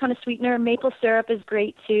or any kind of sweetener. Maple syrup is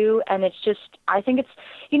great too. And it's just, I think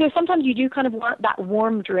it's, sometimes you do kind of want that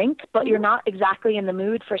warm drink, but you're not exactly in the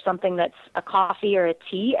mood for something that's a coffee or a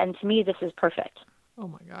tea. And to me, this is perfect. Oh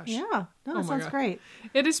my gosh. Yeah. No, Oh that my sounds God. great.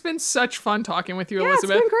 It has been such fun talking with you, Yeah, it's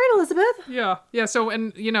Elizabeth. been great, Elizabeth. Yeah. Yeah. So,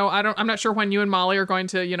 and I'm not sure when you and Molly are going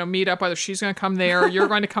to, meet up, whether she's going to come there or you're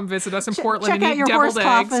going to come visit us in Portland check and out eat your deviled horse eggs.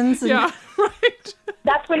 coffins and- Yeah. Right.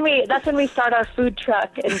 That's when we start our food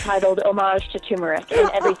truck entitled Homage to Turmeric. And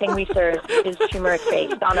everything we serve is turmeric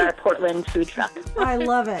based on our Portland food truck. I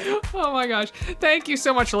love it. Oh my gosh. Thank you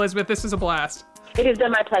so much, Elizabeth. This was a blast. It has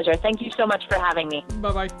been my pleasure. Thank you so much for having me.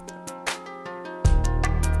 Bye-bye.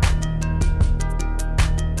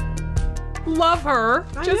 love her.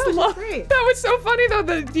 I Just know, she's love. great. That was so funny though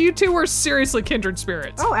that you two were seriously kindred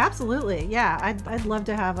spirits. Oh, absolutely. Yeah, I'd love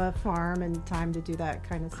to have a farm and time to do that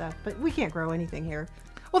kind of stuff, but we can't grow anything here.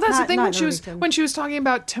 Well, that's the thing not when she was Irvington. when she was talking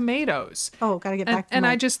about tomatoes. Oh, gotta get back to And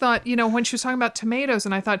my... I just thought, when she was talking about tomatoes,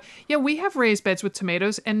 and I thought, yeah, we have raised beds with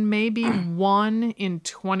tomatoes, and maybe 1 in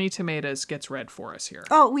 20 tomatoes gets red for us here.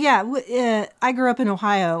 Oh, yeah. I grew up in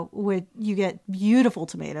Ohio where you get beautiful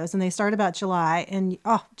tomatoes, and they start about July, and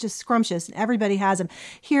just scrumptious, and everybody has them.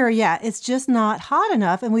 Here, yeah, it's just not hot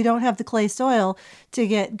enough, and we don't have the clay soil to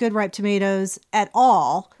get good ripe tomatoes at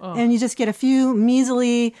all. And you just get a few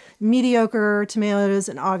measly, mediocre tomatoes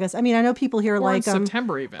in August. I mean, I know people here like them.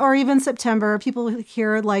 September even. Or even September. People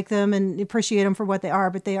here like them and appreciate them for what they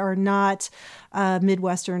are, but they are not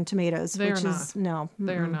Midwestern tomatoes. They which are is, not. No.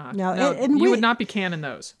 They are not. No. No, And you we- would not be canning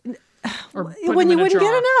those. Or putting when them you in a wouldn't get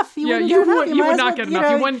jar. enough. You wouldn't get enough. You You might would as not well, get you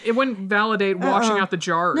enough. know, It wouldn't validate washing out the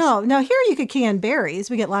jars. No, here you could can berries.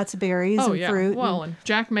 We get lots of berries Oh, and yeah. fruit. Well, and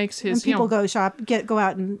Jack makes his, and people go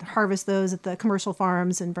out and harvest those at the commercial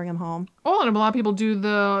farms and bring them home. Oh, and a lot of people do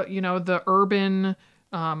the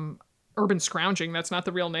urban scrounging. That's not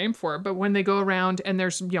the real name for it, but when they go around and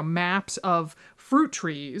there's maps of fruit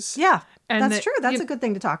trees. Yeah, And that's that- true. That's you- a good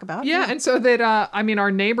thing to talk about. Yeah, and so that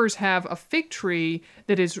our neighbors have a fig tree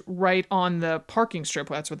that is right on the parking strip.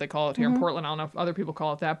 That's what they call it here in Portland. I don't know if other people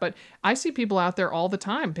call it that, but I see people out there all the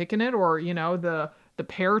time picking it, or the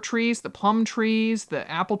pear trees, the plum trees, the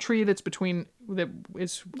apple tree that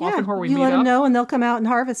is often where we you meet let up. them know and they'll come out and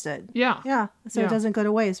harvest it. Yeah. Yeah, so Yeah. it doesn't go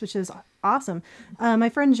to waste, which is awesome. My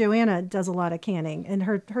friend Joanna does a lot of canning, and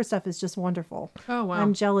her stuff is just wonderful. Oh, wow.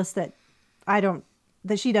 I'm jealous that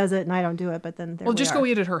that she does it and I don't do it, but then there Well, we just are. go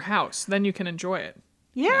eat at her house. Then you can enjoy it.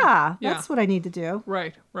 Yeah, Yeah. that's what I need to do.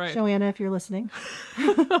 Right. Joanna, if you're listening.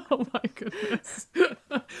 Oh, my goodness.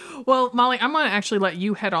 Well, Molly, I'm going to actually let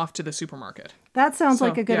you head off to the supermarket. That sounds So,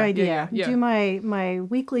 like a good yeah, idea. yeah. Do my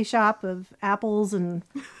weekly shop of apples and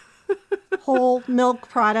whole milk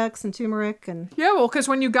products and turmeric and Yeah, well, because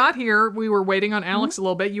when you got here, we were waiting on Alex a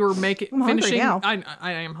little bit. You were hungry finishing. now.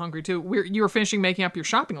 I am hungry too. You were finishing making up your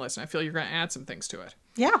shopping list, and I feel you're going to add some things to it.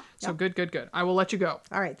 yeah. So good. I will let you go.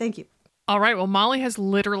 All right, thank you. All right. Well, Molly has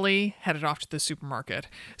literally headed off to the supermarket.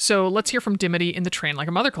 So let's hear from Dimity in the Train Like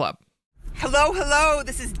a Mother Club. Hello.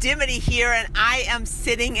 This is Dimity here, and I am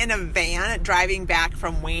sitting in a van driving back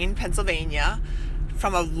from Wayne, Pennsylvania,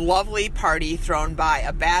 from a lovely party thrown by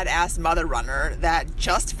a badass mother runner that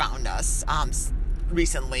just found us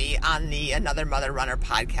recently on the Another Mother Runner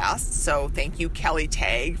podcast. So thank you, Kelly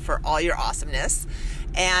Tagg, for all your awesomeness.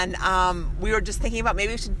 And we were just thinking about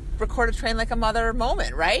maybe we should record a Train Like a Mother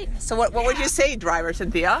moment, right? So what would you say, driver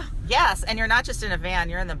Cynthia? Yes, and you're not just in a van,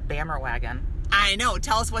 you're in the Bammer wagon. I know.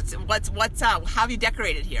 Tell us what's how have you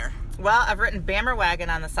decorated here? Well, I've written Bammer wagon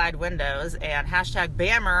on the side windows and hashtag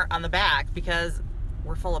Bammer on the back because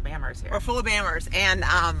we're full of Bammers here. We're full of Bammers. And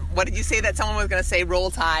what did you say that someone was going to say?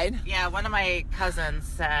 Roll Tide? Yeah, one of my cousins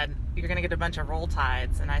said, you're going to get a bunch of Roll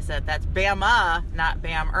Tides. And I said, that's Bama, not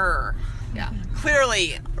Bammer. Yeah.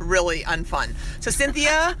 Clearly really unfun. So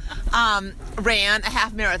Cynthia ran a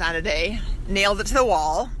half marathon today. Nailed it to the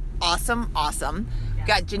wall. Awesome. Yeah.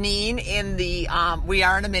 Got Janine in the, we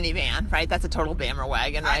are in a minivan, right? That's a total Bammer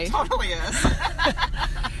wagon, right? It totally is.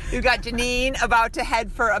 We've got Janine about to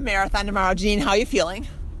head for a marathon tomorrow. Janine, how are you feeling?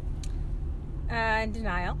 In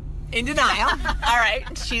denial. In denial. All right.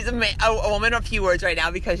 She's a woman of few words right now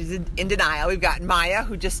because she's in denial. We've got Maya,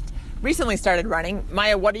 who just recently started running.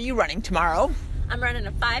 Maya, what are you running tomorrow? I'm running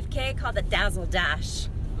a 5K called the Dazzle Dash.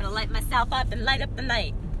 I'm gonna light myself up and light up the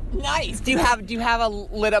night. Nice. Do you have a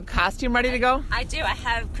lit up costume ready to go? I do. I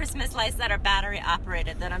have Christmas lights that are battery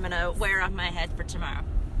operated that I'm gonna wear on my head for tomorrow.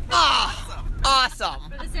 Oh,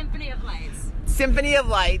 awesome. For the Symphony of Lights. Symphony of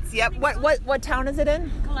Lights. Yep. What town is it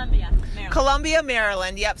in? Columbia, Maryland. Columbia,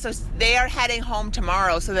 Maryland. Yep. So they are heading home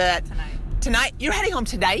tomorrow. So that tonight you're heading home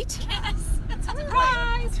tonight? Yes.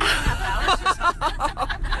 Surprise!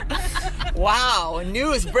 Wow.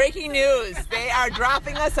 Breaking news. They are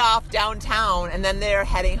dropping us off downtown and then they're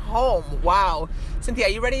heading home. Wow. Cynthia, are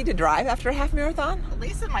you ready to drive after a half marathon?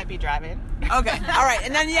 Lisa might be driving. Okay. All right.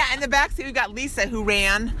 And then, in the back seat, we've got Lisa, who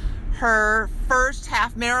ran her first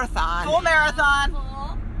half marathon. Full marathon.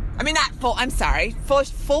 I mean, not full. I'm sorry.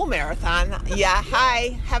 Full marathon. Yeah.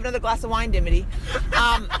 Hi. Have another glass of wine, Dimity.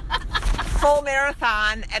 Full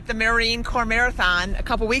marathon at the Marine Corps Marathon a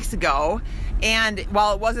couple weeks ago. And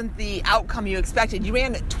while it wasn't the outcome you expected, you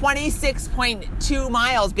ran 26.2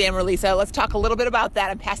 miles, Bammer Lisa. Let's talk a little bit about that.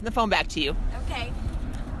 I'm passing the phone back to you. Okay.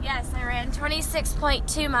 Yes, I ran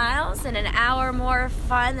 26.2 miles in an hour more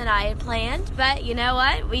fun than I had planned. But you know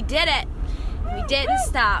what? We did it. We didn't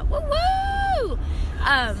stop. Woo woo! Woo!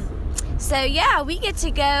 So yeah, we get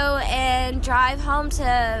to go and drive home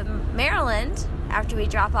to Maryland after we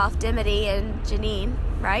drop off Dimity and Janine,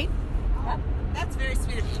 right? That's very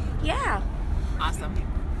sweet of you. Yeah. Awesome.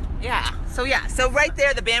 Yeah. So right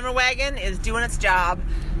there, the Bammer wagon is doing its job.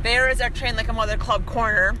 There is our Train Like a Mother Club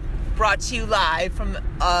corner, brought to you live from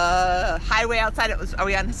highway outside. Are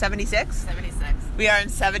we on 76? 76. We are in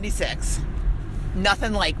 76.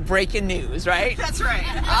 Nothing like breaking news, right? That's right.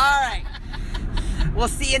 All right. We'll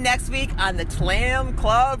see you next week on the Tlam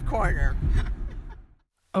Club Corner.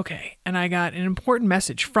 Okay, and I got an important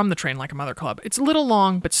message from the Train Like a Mother Club. It's a little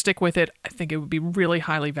long, but stick with it. I think it would be really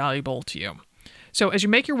highly valuable to you. So as you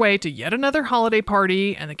make your way to yet another holiday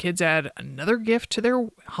party and the kids add another gift to their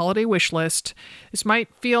holiday wish list, this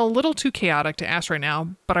might feel a little too chaotic to ask right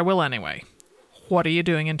now, but I will anyway. What are you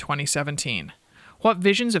doing in 2017? What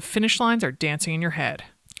visions of finish lines are dancing in your head?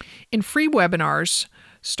 In free webinars,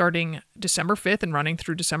 starting December 5th and running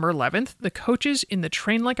through December 11th, the coaches in the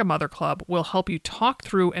Train Like a Mother Club will help you talk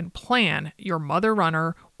through and plan your mother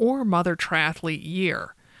runner or mother triathlete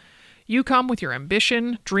year. You come with your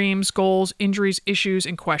ambition, dreams, goals, injuries, issues,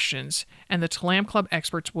 and questions, and the Tlam Club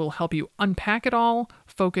experts will help you unpack it all,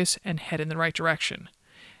 focus, and head in the right direction.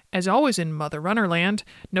 As always in Mother Runner land,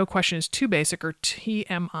 no question is too basic or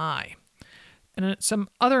TMI. And some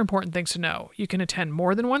other important things to know. You can attend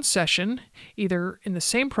more than one session, either in the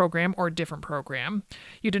same program or a different program.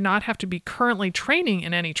 You do not have to be currently training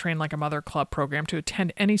in any Train Like a Mother Club program to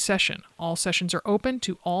attend any session. All sessions are open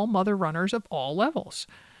to all mother runners of all levels.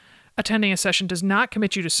 Attending a session does not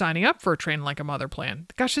commit you to signing up for a Train Like a Mother plan.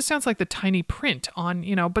 Gosh, this sounds like the tiny print on,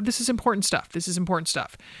 but this is important stuff.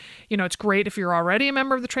 It's great if you're already a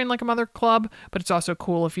member of the Train Like a Mother Club, but it's also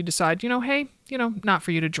cool if you decide, hey, not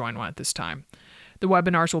for you to join one at this time. The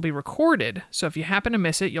webinars will be recorded, so if you happen to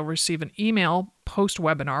miss it, you'll receive an email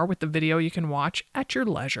post-webinar with the video you can watch at your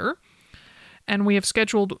leisure. And we have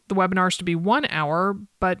scheduled the webinars to be 1 hour,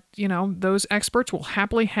 but, those experts will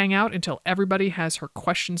happily hang out until everybody has her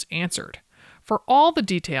questions answered. For all the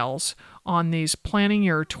details on these planning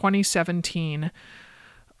your 2017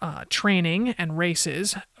 training and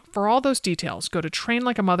races, for all those details, go to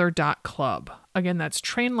trainlikeamother.club. Again, that's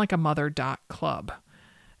trainlikeamother.club.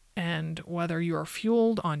 And whether you are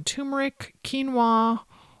fueled on turmeric, quinoa,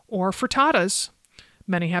 or frittatas,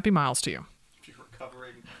 many happy miles to you. If you're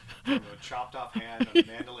recovering from a chopped off hand on a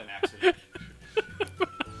mandolin accident.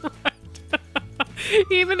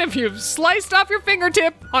 Even if you've sliced off your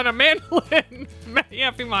fingertip on a mandolin, many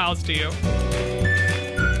happy miles to you.